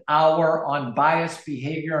spent an hour on biased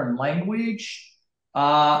behavior and language.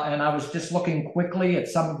 And I was just looking quickly at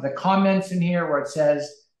some of the comments in here where it says,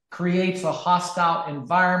 creates a hostile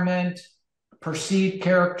environment, perceived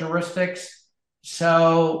characteristics.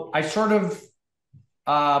 So I sort of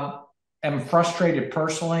am frustrated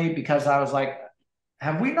personally, because I was like,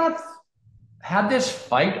 have we not had this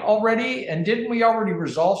fight already? And didn't we already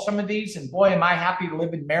resolve some of these? And boy, am I happy to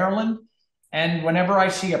live in Maryland. And whenever I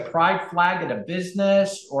see a pride flag at a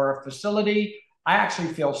business or a facility, I actually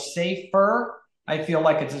feel safer. I feel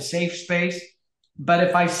like it's a safe space. But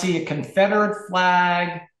if I see a Confederate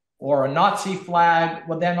flag or a Nazi flag,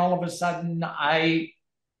 well, then all of a sudden my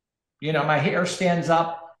hair stands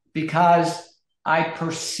up, because I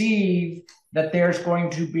perceive that there's going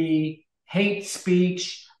to be hate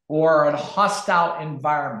speech or a hostile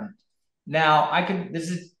environment. Now, this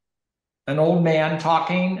is an old man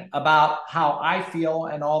talking about how I feel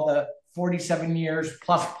and all the 47 years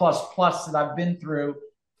plus that I've been through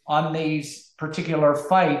on these particular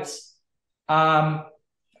fights.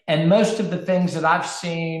 And most of the things that I've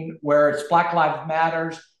seen where it's Black Lives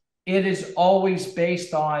Matters, it is always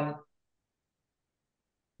based on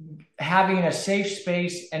having a safe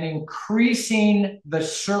space and increasing the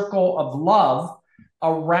circle of love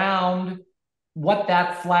around what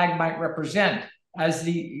that flag might represent. As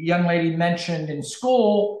the young lady mentioned in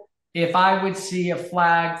school, if I would see a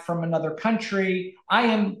flag from another country, I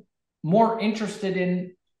am more interested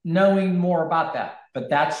in knowing more about that. But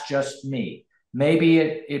that's just me. Maybe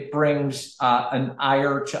it brings an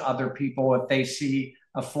ire to other people if they see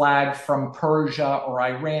a flag from Persia or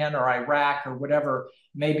Iran or Iraq or whatever.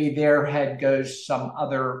 Maybe their head goes some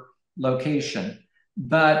other location.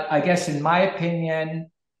 But I guess in my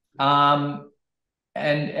opinion, and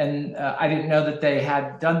I didn't know that they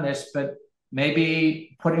had done this, but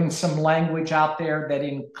maybe putting some language out there that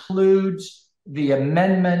includes the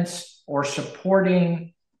amendments or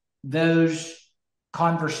supporting those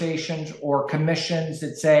conversations or commissions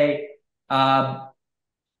that say,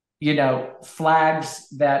 flags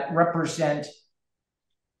that represent,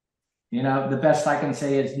 the best I can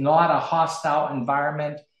say is not a hostile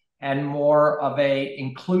environment and more of a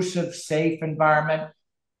inclusive, safe environment.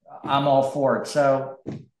 I'm all for it. So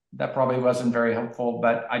that probably wasn't very helpful,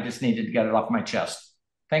 but I just needed to get it off my chest.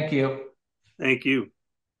 Thank you. Thank you.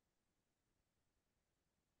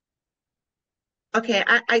 Okay,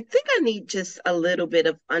 I think I need just a little bit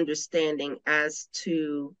of understanding as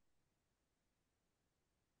to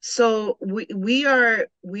So we are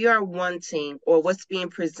wanting, or what's being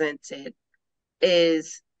presented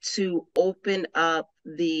is to open up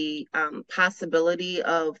the possibility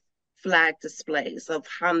of flag displays, of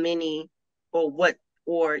how many or what,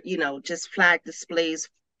 or just flag displays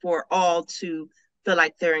for all to feel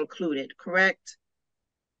like they're included, correct?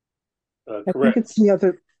 Correct.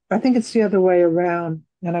 I think it's the other way around,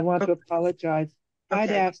 and I want to apologize. I'd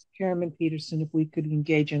Okay. asked Chairman Peterson if we could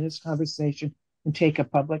engage in this conversation and take a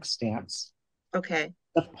public stance. Okay.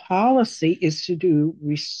 The policy is to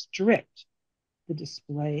restrict the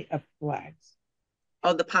display of flags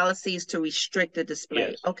Oh, the policy is to restrict the display.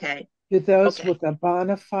 Yes. Okay. to those Okay. with a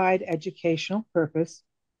bona fide educational purpose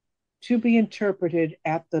to be interpreted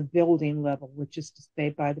at the building level, which is to say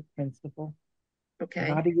by the principal. Okay.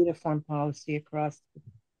 Not a uniform policy across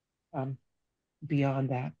beyond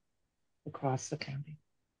that across the county.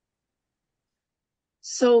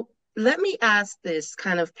 So let me ask this,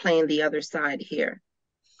 kind of playing the other side here.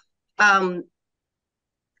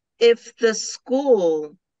 If the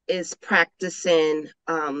school is practicing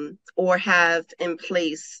or have in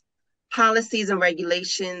place policies and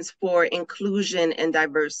regulations for inclusion and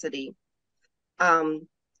diversity,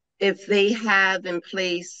 if they have in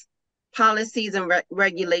place policies and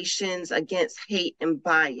regulations against hate and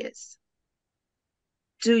bias,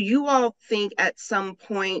 do you all think at some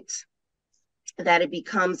point that it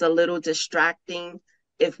becomes a little distracting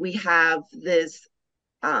if we have this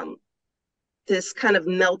this kind of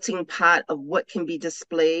melting pot of what can be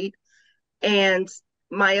displayed? And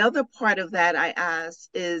my other part of that I ask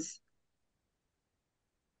is,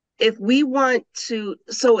 if we want to,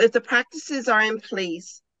 so if the practices are in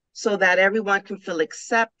place so that everyone can feel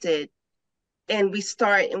accepted, and we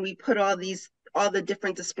start and we put all the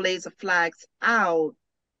different displays of flags out,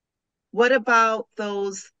 what about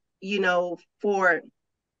those, for,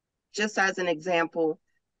 just as an example,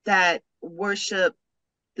 that worship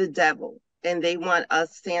the devil and they want a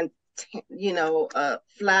a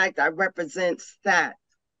flag that represents that,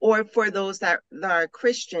 or for those that are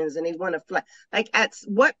Christians and they want a flag? Like, at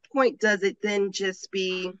what point does it then just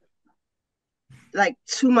be like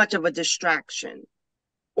too much of a distraction,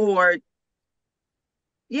 or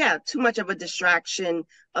too much of a distraction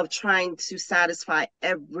of trying to satisfy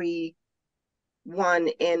everyone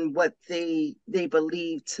in what they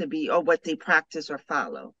believe to be, or what they practice or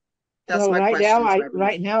follow? That's Well, my question to everyone.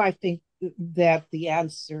 right now, I think that the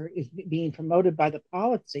answer is being promoted by the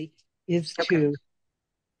policy is to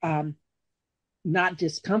not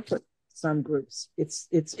discomfort some groups.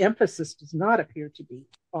 Its emphasis does not appear to be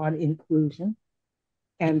on inclusion,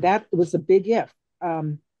 and that was a big if.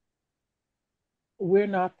 We're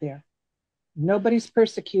not there. Nobody's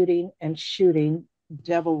persecuting and shooting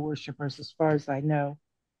devil worshippers, as far as I know.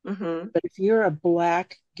 Mm-hmm. But if you're a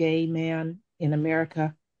Black gay man in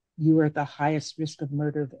America, you are at the highest risk of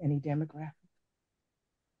murder of any demographic.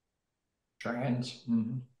 Trans.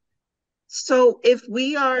 Mm-hmm. So if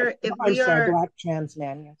we are, Black trans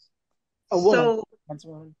man, yes. A woman, trans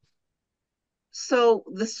woman. So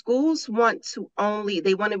the schools want to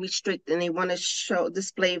restrict, and they want to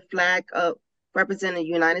display a flag of representing the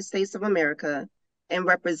United States of America and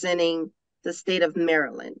representing the state of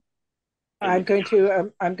Maryland. I'm going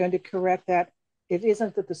to correct that. It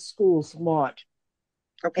isn't that the schools want.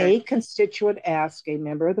 Okay. A constituent asked a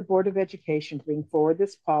member of the Board of Education to bring forward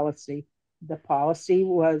this policy. The policy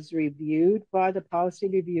was reviewed by the Policy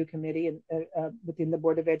Review Committee within the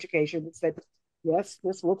Board of Education that said, yes,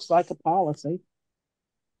 this looks like a policy.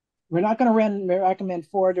 We're not going to recommend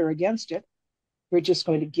for it or against it. We're just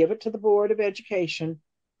going to give it to the Board of Education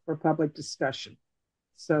for public discussion.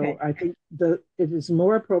 So I think it is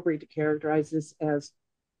more appropriate to characterize this as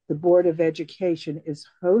the Board of Education is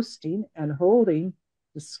hosting and holding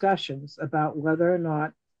discussions about whether or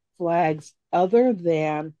not flags other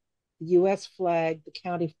than the U.S. flag, the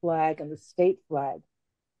county flag, and the state flag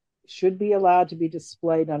should be allowed to be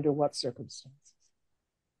displayed under what circumstances.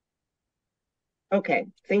 Okay,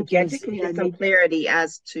 thank you. I just needed some clarity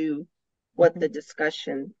as to what the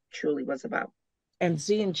discussion truly was about. And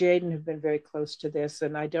Z and Jaden have been very close to this,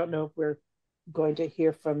 and I don't know if we're going to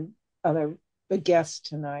hear from the guests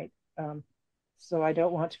tonight. So I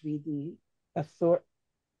don't want to be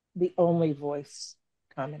the only voice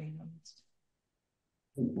commenting on this.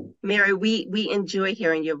 Mary, we enjoy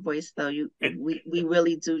hearing your voice, though. We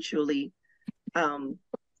really do truly. Thank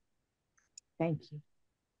you.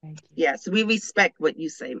 Thank you. Yes, we respect what you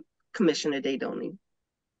say, Commissioner Daydoni.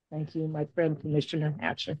 Thank you, my friend, Commissioner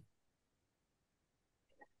Hatcher.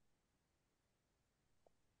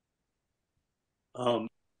 I'm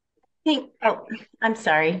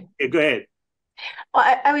sorry. Yeah, go ahead.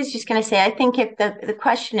 Well, I was just going to say, I think if the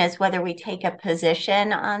question is whether we take a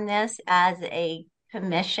position on this as a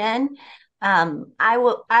commission, I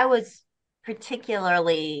was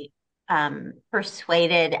particularly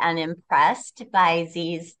persuaded and impressed by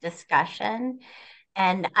Z's discussion.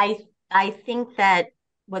 And I think that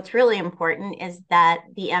what's really important is that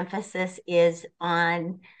the emphasis is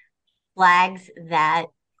on flags that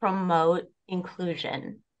promote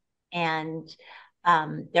inclusion. And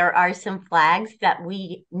there are some flags that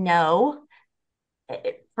we know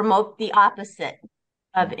promote the opposite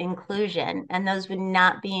of inclusion, and those would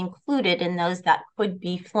not be included in those that could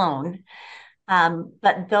be flown.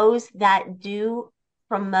 But those that do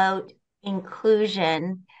promote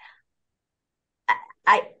inclusion,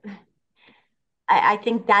 I I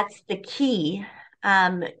think that's the key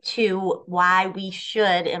to why we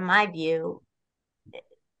should, in my view,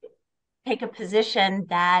 take a position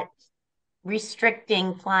that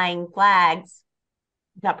restricting flying flags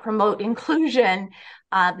that promote inclusion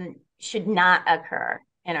should not occur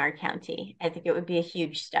in our county. I think it would be a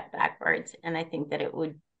huge step backwards, and I think that it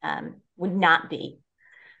would not be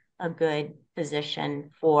a good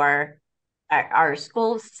position for our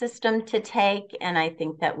school system to take. And I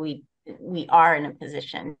think that we are in a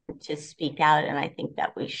position to speak out, and I think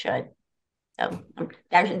that we should. So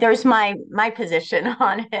there's my position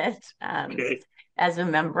on it Okay. as a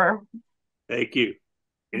member. Thank you.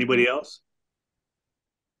 Anybody else?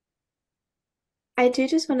 I do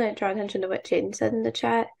just want to draw attention to what Jaden said in the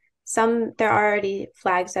chat. There are already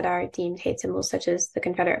flags that are deemed hate symbols, such as the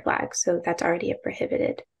Confederate flag. So that's already a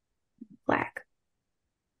prohibited flag.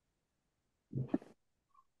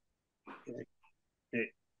 Okay.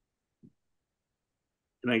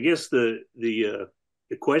 And I guess the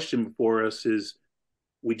question before us is,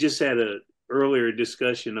 we just had a earlier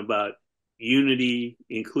discussion about unity,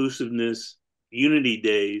 inclusiveness, unity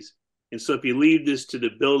days. And so if you leave this to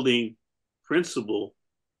the building principal,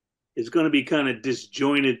 it's going to be kind of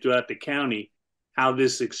disjointed throughout the county how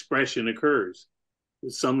this expression occurs.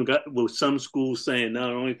 With some schools saying, no,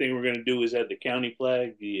 the only thing we're going to do is have the county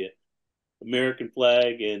flag, the American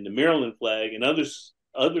flag, and the Maryland flag, and other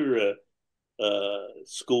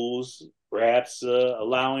schools perhaps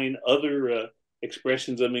allowing other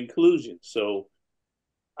expressions of inclusion. So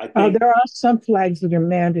I think there are some flags that are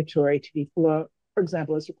mandatory to be flown. For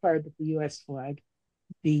example, it's required that the U.S. flag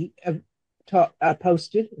be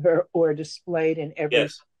posted or displayed in every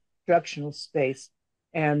instructional space.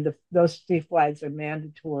 And those three flags are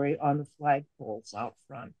mandatory on the flagpoles out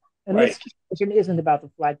front. And this discussion isn't about the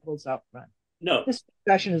flagpoles out front. No. This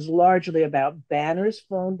discussion is largely about banners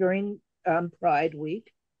flown during Pride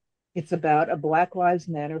Week. It's about a Black Lives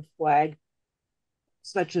Matter flag,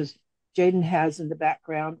 such as Jaden has in the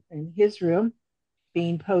background in his room,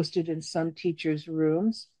 being posted in some teachers'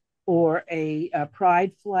 rooms, or a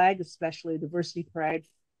pride flag, especially a diversity pride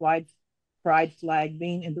flag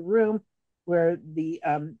being in the room where the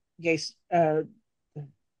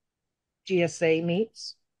GSA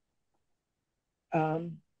meets.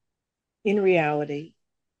 In reality,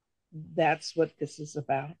 that's what this is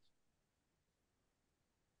about.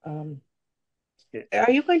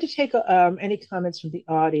 Are you going to take any comments from the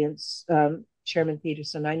audience, Chairman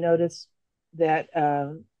Peterson? I noticed that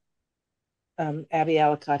Abby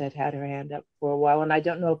Ellicott had her hand up for a while, and I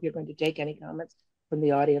don't know if you're going to take any comments from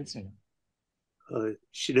the audience or not.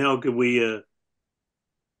 Chanel, could we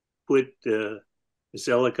put Ms.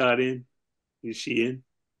 Ellicott in? Is she in?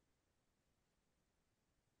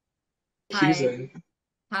 She's in.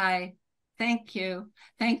 Hi. Thank you.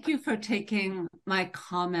 Thank you for taking my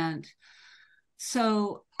comment.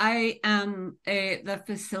 So I am the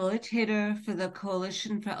facilitator for the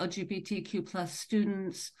Coalition for LGBTQ plus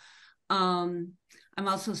students. I'm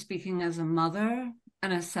also speaking as a mother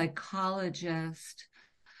and a psychologist.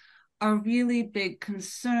 A really big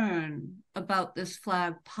concern about this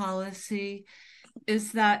flag policy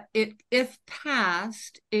is that if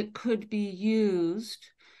passed, it could be used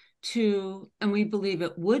to, and we believe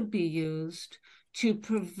it would be used to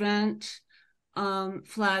prevent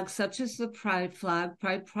flags such as the Pride flag,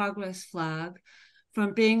 Pride Progress flag,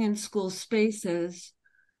 from being in school spaces.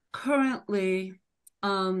 Currently,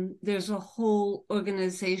 there's a whole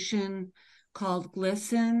organization called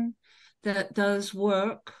GLSEN that does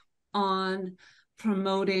work on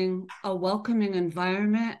promoting a welcoming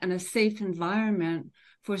environment and a safe environment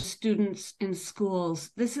for students in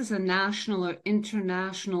schools. This is a national or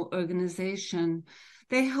international organization.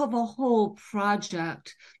 They have a whole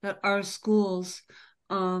project that our schools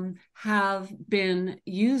have been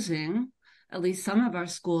using, at least some of our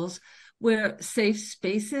schools, where safe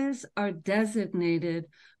spaces are designated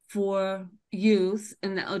for youth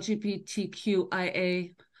in the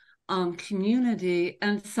LGBTQIA community,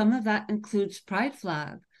 and some of that includes pride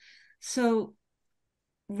flag. So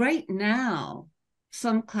right now,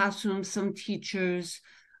 some classrooms, some teachers,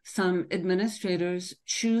 some administrators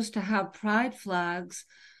choose to have pride flags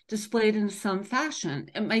displayed in some fashion.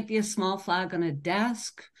 It might be a small flag on a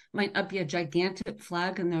desk, might not be a gigantic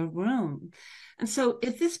flag in their room. And so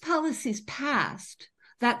if this policy is passed,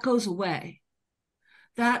 that goes away.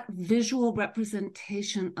 That visual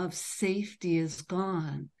representation of safety is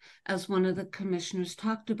gone, as one of the commissioners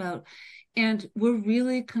talked about. And we're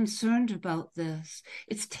really concerned about this.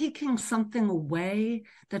 It's taking something away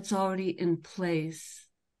that's already in place.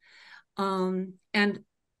 And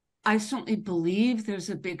I certainly believe there's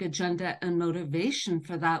a big agenda and motivation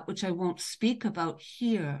for that, which I won't speak about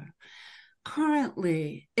here.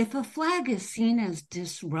 Currently, if a flag is seen as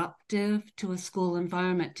disruptive to a school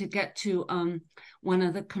environment, to get to one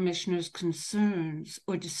of the commissioner's concerns,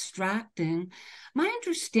 or distracting, my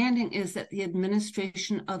understanding is that the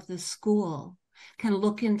administration of the school can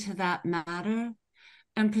look into that matter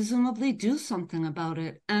and presumably do something about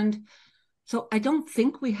it. And so I don't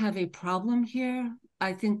think we have a problem here.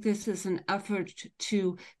 I think this is an effort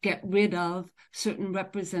to get rid of certain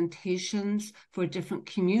representations for different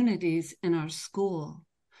communities in our school.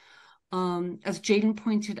 As Jaden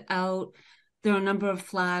pointed out, there are a number of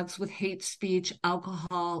flags with hate speech,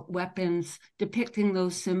 alcohol, weapons depicting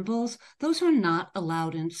those symbols. Those are not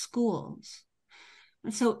allowed in schools.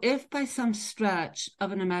 And so if by some stretch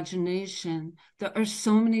of an imagination, there are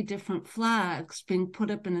so many different flags being put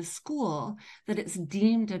up in a school that it's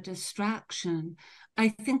deemed a distraction, I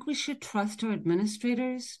think we should trust our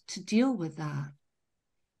administrators to deal with that.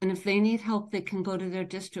 And if they need help, they can go to their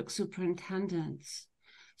district superintendents.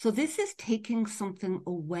 So this is taking something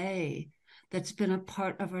away that's been a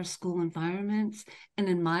part of our school environments, and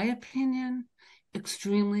in my opinion,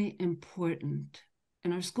 extremely important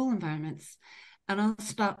in our school environments. And I'll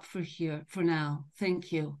stop for now.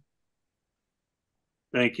 Thank you.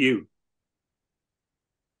 Thank you.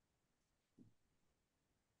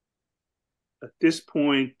 At this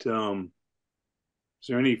point, is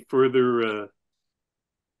there any further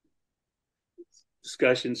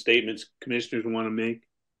discussion statements commissioners want to make?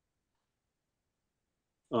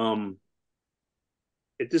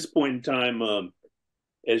 At this point in time,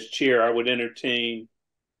 as chair, I would entertain,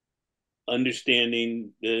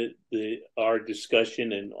 understanding our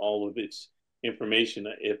discussion and all of its information,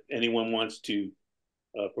 if anyone wants to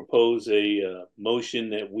propose a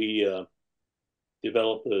motion that we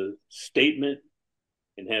develop a statement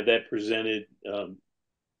and have that presented,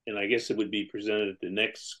 and I guess it would be presented at the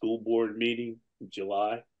next school board meeting in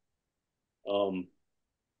July. June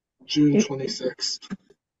 26th.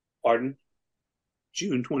 Pardon?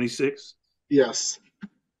 June 26th? Yes.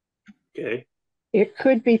 Okay. It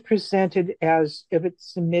could be presented as, if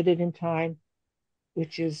it's submitted in time,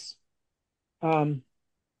 which is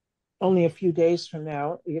only a few days from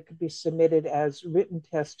now, it could be submitted as written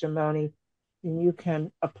testimony, and you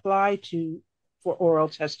can apply for oral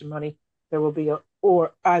testimony. There will be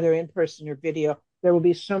or either in person or video. There will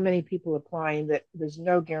be so many people applying that there's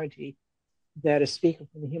no guarantee that a speaker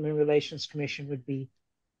from the Human Relations Commission would be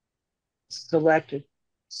selected.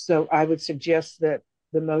 So I would suggest that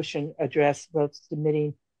the motion address both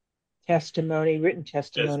submitting testimony, written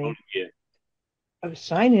testimony,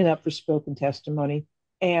 signing up for spoken testimony,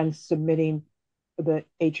 and submitting the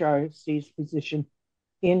HRC's position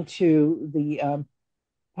into the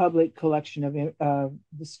public collection of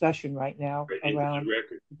discussion right now around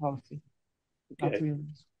the policy. Okay.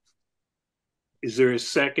 Is there a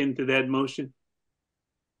second to that motion?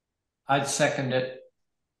 I'd second it.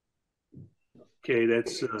 Okay,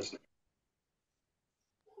 that's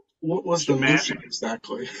what was the motion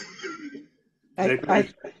exactly?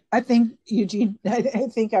 I think, Eugene, I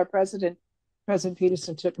think our President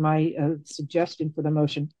Peterson took my suggestion for the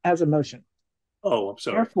motion as a motion. Oh, I'm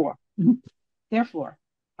sorry. Therefore,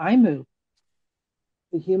 I move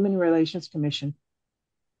the Human Relations Commission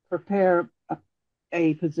prepare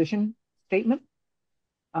a position statement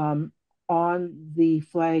on the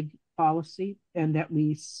flag policy, and that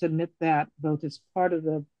we submit that both as part of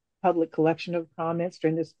the public collection of comments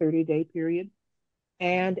during this 30-day period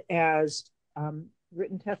and as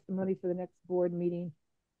written testimony for the next board meeting,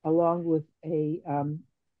 along with a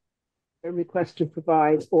request to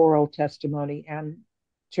provide oral testimony. And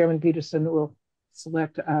Chairman Peterson will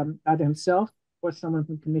select either himself or someone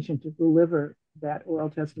from the commission to deliver that oral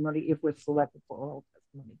testimony if we're selected for oral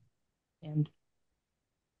testimony. And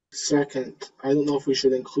second, I don't know if we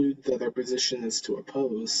should include that our position is to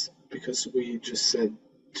oppose, because we just said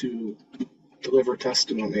to deliver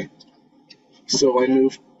testimony. So I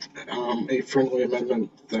move a friendly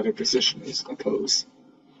amendment that a position is opposed.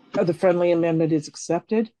 The friendly amendment is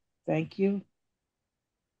accepted. Thank you.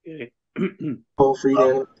 Okay. Call for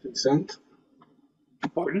unanimous consent.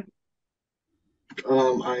 Pardon?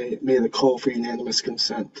 I made a call for unanimous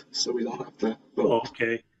consent, so we don't have to vote.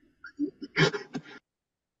 Okay.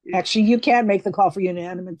 Actually, you can make the call for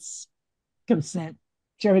unanimous consent.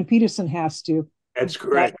 Chairman Peterson has to. That's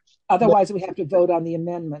correct. Otherwise, we have to vote on the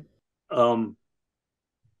amendment.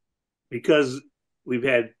 Because we've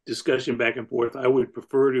had discussion back and forth, I would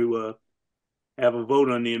prefer to have a vote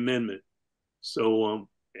on the amendment. So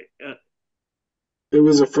it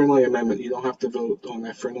was a friendly amendment. You don't have to vote on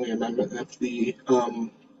that friendly amendment if the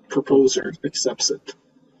proposer accepts it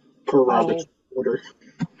per Robert's order.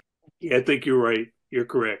 Yeah, I think you're right. You're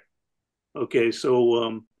correct. Okay,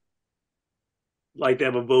 so like to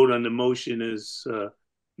have a vote on the motion as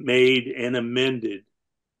made and amended.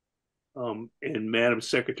 And Madam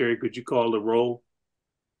Secretary, could you call the roll?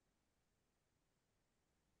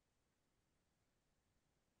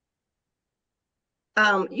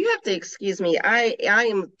 You have to excuse me. I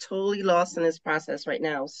am totally lost in this process right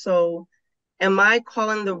now. So am I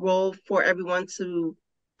calling the roll for everyone to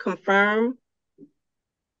confirm?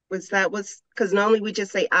 Because normally we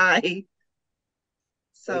just say aye.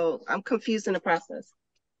 So I'm confused in the process.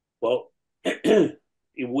 Well,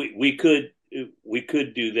 we could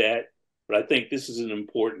do that, but I think this is an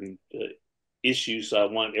important issue, so I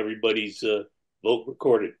want everybody's vote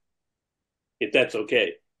recorded, if that's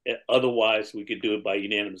okay. Otherwise, we could do it by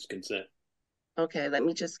unanimous consent. Okay, let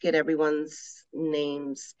me just get everyone's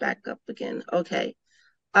names back up again. Okay.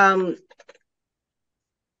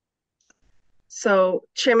 So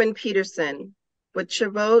Chairman Peterson, what's your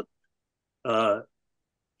vote?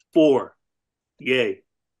 4, yay.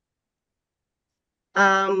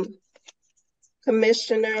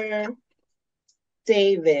 Commissioner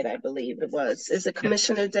David, I believe it was. Is it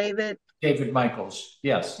Commissioner David? David Michaels,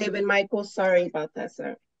 yes. David Michaels, sorry about that,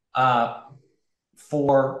 sir.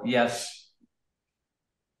 4, yes.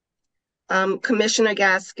 Commissioner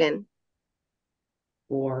Gaskin.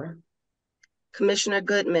 4. Commissioner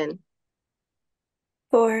Goodman.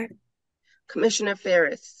 4. Commissioner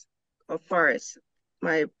Ferris, or Forrest,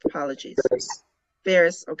 my apologies.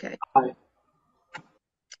 Ferris, okay. Aye.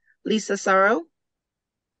 Lisa Sorrow.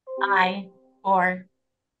 Aye. 4.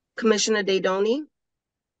 Commissioner Daydoni.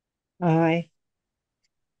 Aye.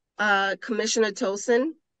 Commissioner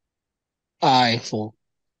Tosin. Aye. 4.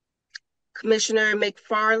 Commissioner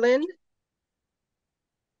McFarland.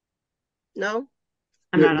 No?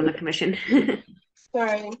 I'm not on the commission.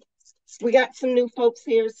 Sorry. We got some new folks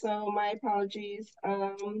here, so my apologies.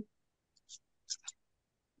 Do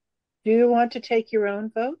you want to take your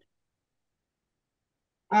own vote?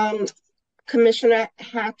 Commissioner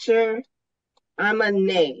Hatcher, I'm a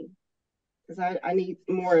nay, because I need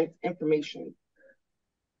more information.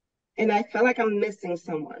 And I feel like I'm missing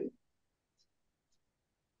someone.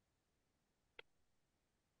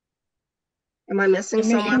 Am I missing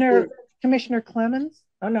someone? Commissioner Clemens?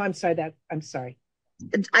 Oh, no, I'm sorry.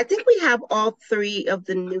 I think we have all 3 of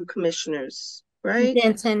the new commissioners, right?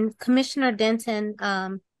 Commissioner Denton,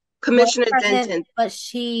 Commissioner present, Denton. but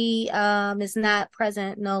she is not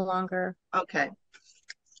present no longer. Okay.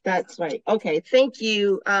 That's right. Okay. Thank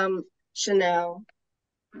you, Chanel.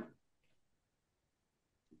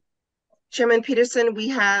 Chairman Peterson, we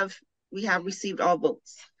have received all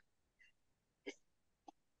votes.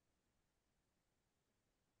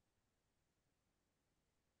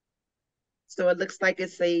 So it looks like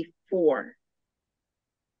it's a 4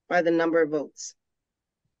 by the number of votes.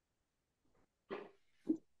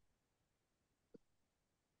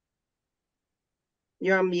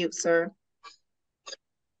 You're on mute, sir.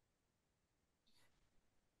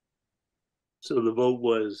 So the vote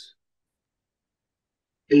was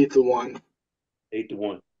 8-1.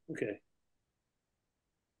 8-1. Okay.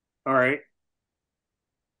 All right.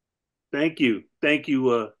 Thank you,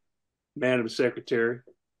 Madam Secretary.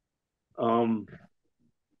 And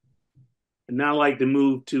now I'd like to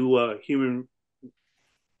move to Human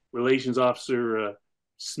Relations Officer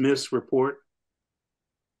Smith's report.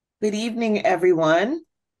 Good evening, everyone,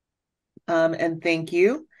 and thank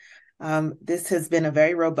you. This has been a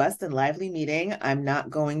very robust and lively meeting. I'm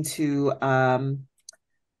not going to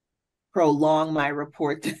prolong my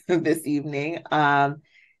report this evening.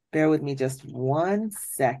 Bear with me just 1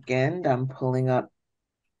 second. I'm pulling up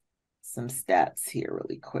some stats here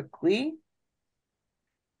really quickly.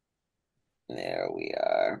 There we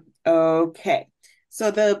are. Okay.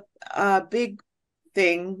 So the big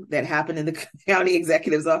thing that happened in the county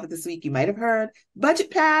executive's office this week, you might have heard,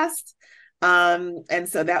 budget passed. And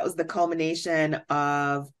so that was the culmination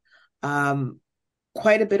of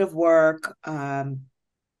quite a bit of work,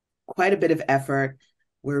 quite a bit of effort.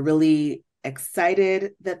 We're really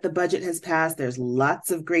excited that the budget has passed. There's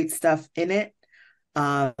lots of great stuff in it.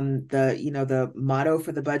 The motto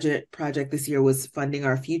for the budget project this year was funding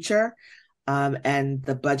our future. And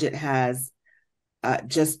the budget has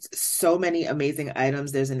just so many amazing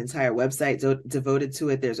items. There's an entire website devoted to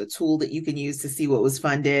it. There's a tool that you can use to see what was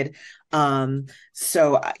funded.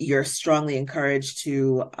 So you're strongly encouraged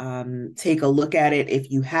to take a look at it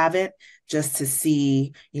if you haven't, just to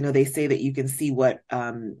see, they say that you can see what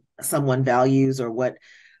someone values or what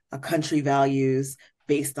a country values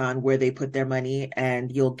based on where they put their money,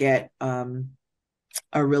 and you'll get a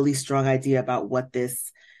really strong idea about what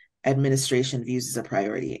this administration views as a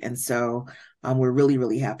priority. And so we're really,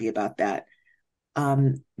 really happy about that.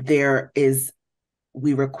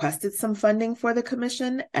 We requested some funding for the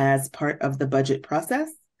commission as part of the budget process.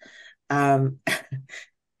 I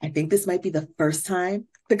think this might be the first time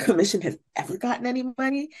the commission has ever gotten any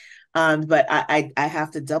money, but I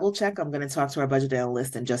have to double check. I'm going to talk to our budget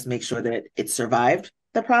analyst and just make sure that it survived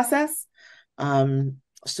the process.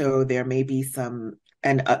 So there may be an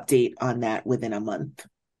update on that within a month.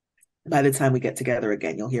 By the time we get together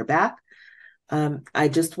again, you'll hear back. I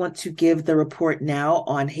just want to give the report now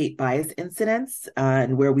on hate bias incidents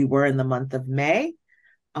and where we were in the month of May.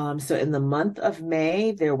 So in the month of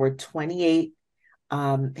May, there were 28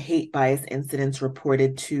 hate bias incidents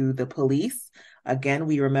reported to the police. Again,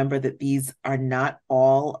 we remember that these are not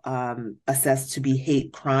all assessed to be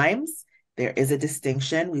hate crimes. There is a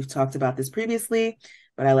distinction. We've talked about this previously,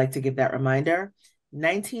 but I like to give that reminder.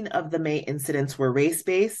 19 of the May incidents were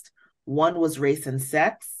race-based. 1 was race and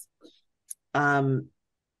sex. 2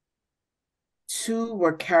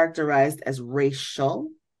 were characterized as racial,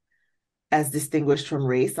 as distinguished from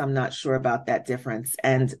race. I'm not sure about that difference.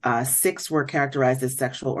 And 6 were characterized as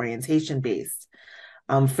sexual orientation based.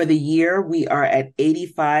 For the year, we are at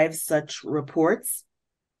 85 such reports.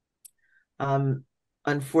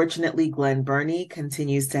 Unfortunately, Glen Burnie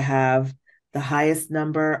continues to have the highest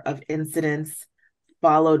number of incidents,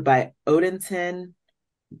 followed by Odenton,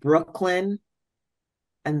 Brooklyn,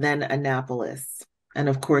 and then Annapolis. And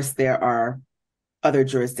of course, there are other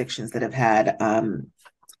jurisdictions that have had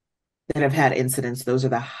incidents. Those are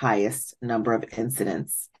the highest number of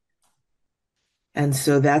incidents. And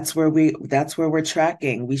so that's where we're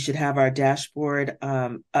tracking. We should have our dashboard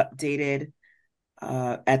updated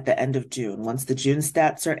at the end of June. Once the June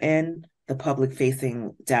stats are in, the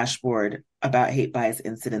public-facing dashboard about hate bias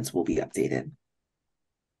incidents will be updated.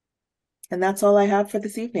 And that's all I have for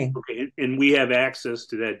this evening. Okay, and we have access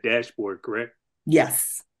to that dashboard, correct?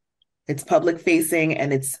 Yes, it's public-facing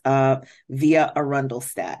and it's via Arundel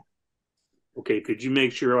stat. Okay, could you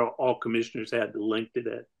make sure all commissioners had the link to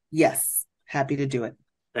that? Yes, happy to do it.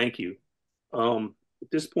 Thank you. At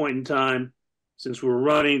this point in time, since we're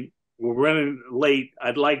running late,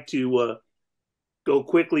 I'd like to go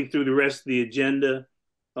quickly through the rest of the agenda.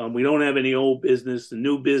 We don't have any old business. The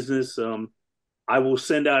new business, I will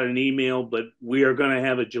send out an email, but we are going to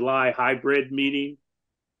have a July hybrid meeting,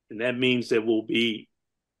 and that means that we'll be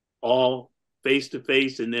all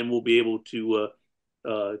face-to-face, and then we'll be able to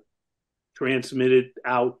transmit it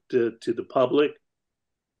out to the public.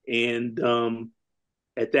 And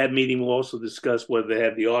at that meeting, we'll also discuss whether to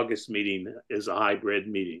have the August meeting as a hybrid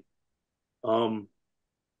meeting.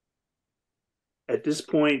 At this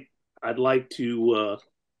point, I'd like to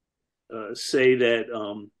say that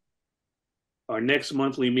our next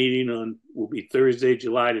monthly meeting will be Thursday,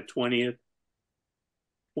 July the 20th,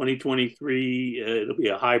 2023. It'll be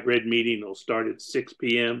a hybrid meeting. It'll start at 6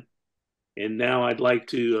 p.m. And now I'd like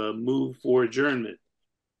to move for adjournment.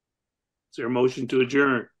 Is there a motion to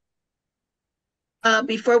adjourn?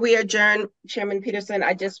 Before we adjourn, Chairman Peterson,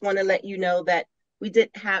 I just want to let you know that we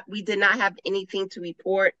did not have anything to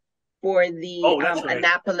report for the right.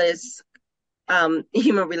 Annapolis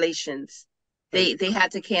Human Relations. They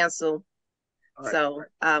had to cancel. Right. So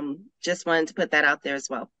just wanted to put that out there as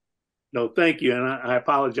well. No, thank you. And I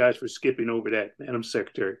apologize for skipping over that, Madam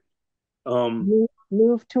Secretary.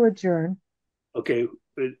 Move to adjourn. Okay.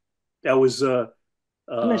 That was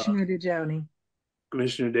Commissioner DeJoni.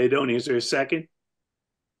 Commissioner DeJoni. Is there a second?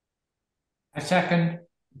 A second.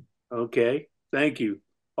 Okay. Thank you.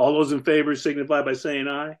 All those in favor signify by saying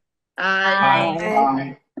aye. Aye.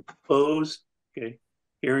 Aye. Opposed? Okay.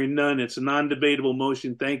 Hearing none, it's a non-debatable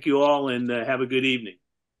motion. Thank you all, and have a good evening.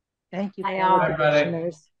 Thank you. Bye,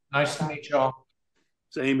 everybody. Nice to meet you all.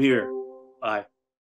 Same here. Bye.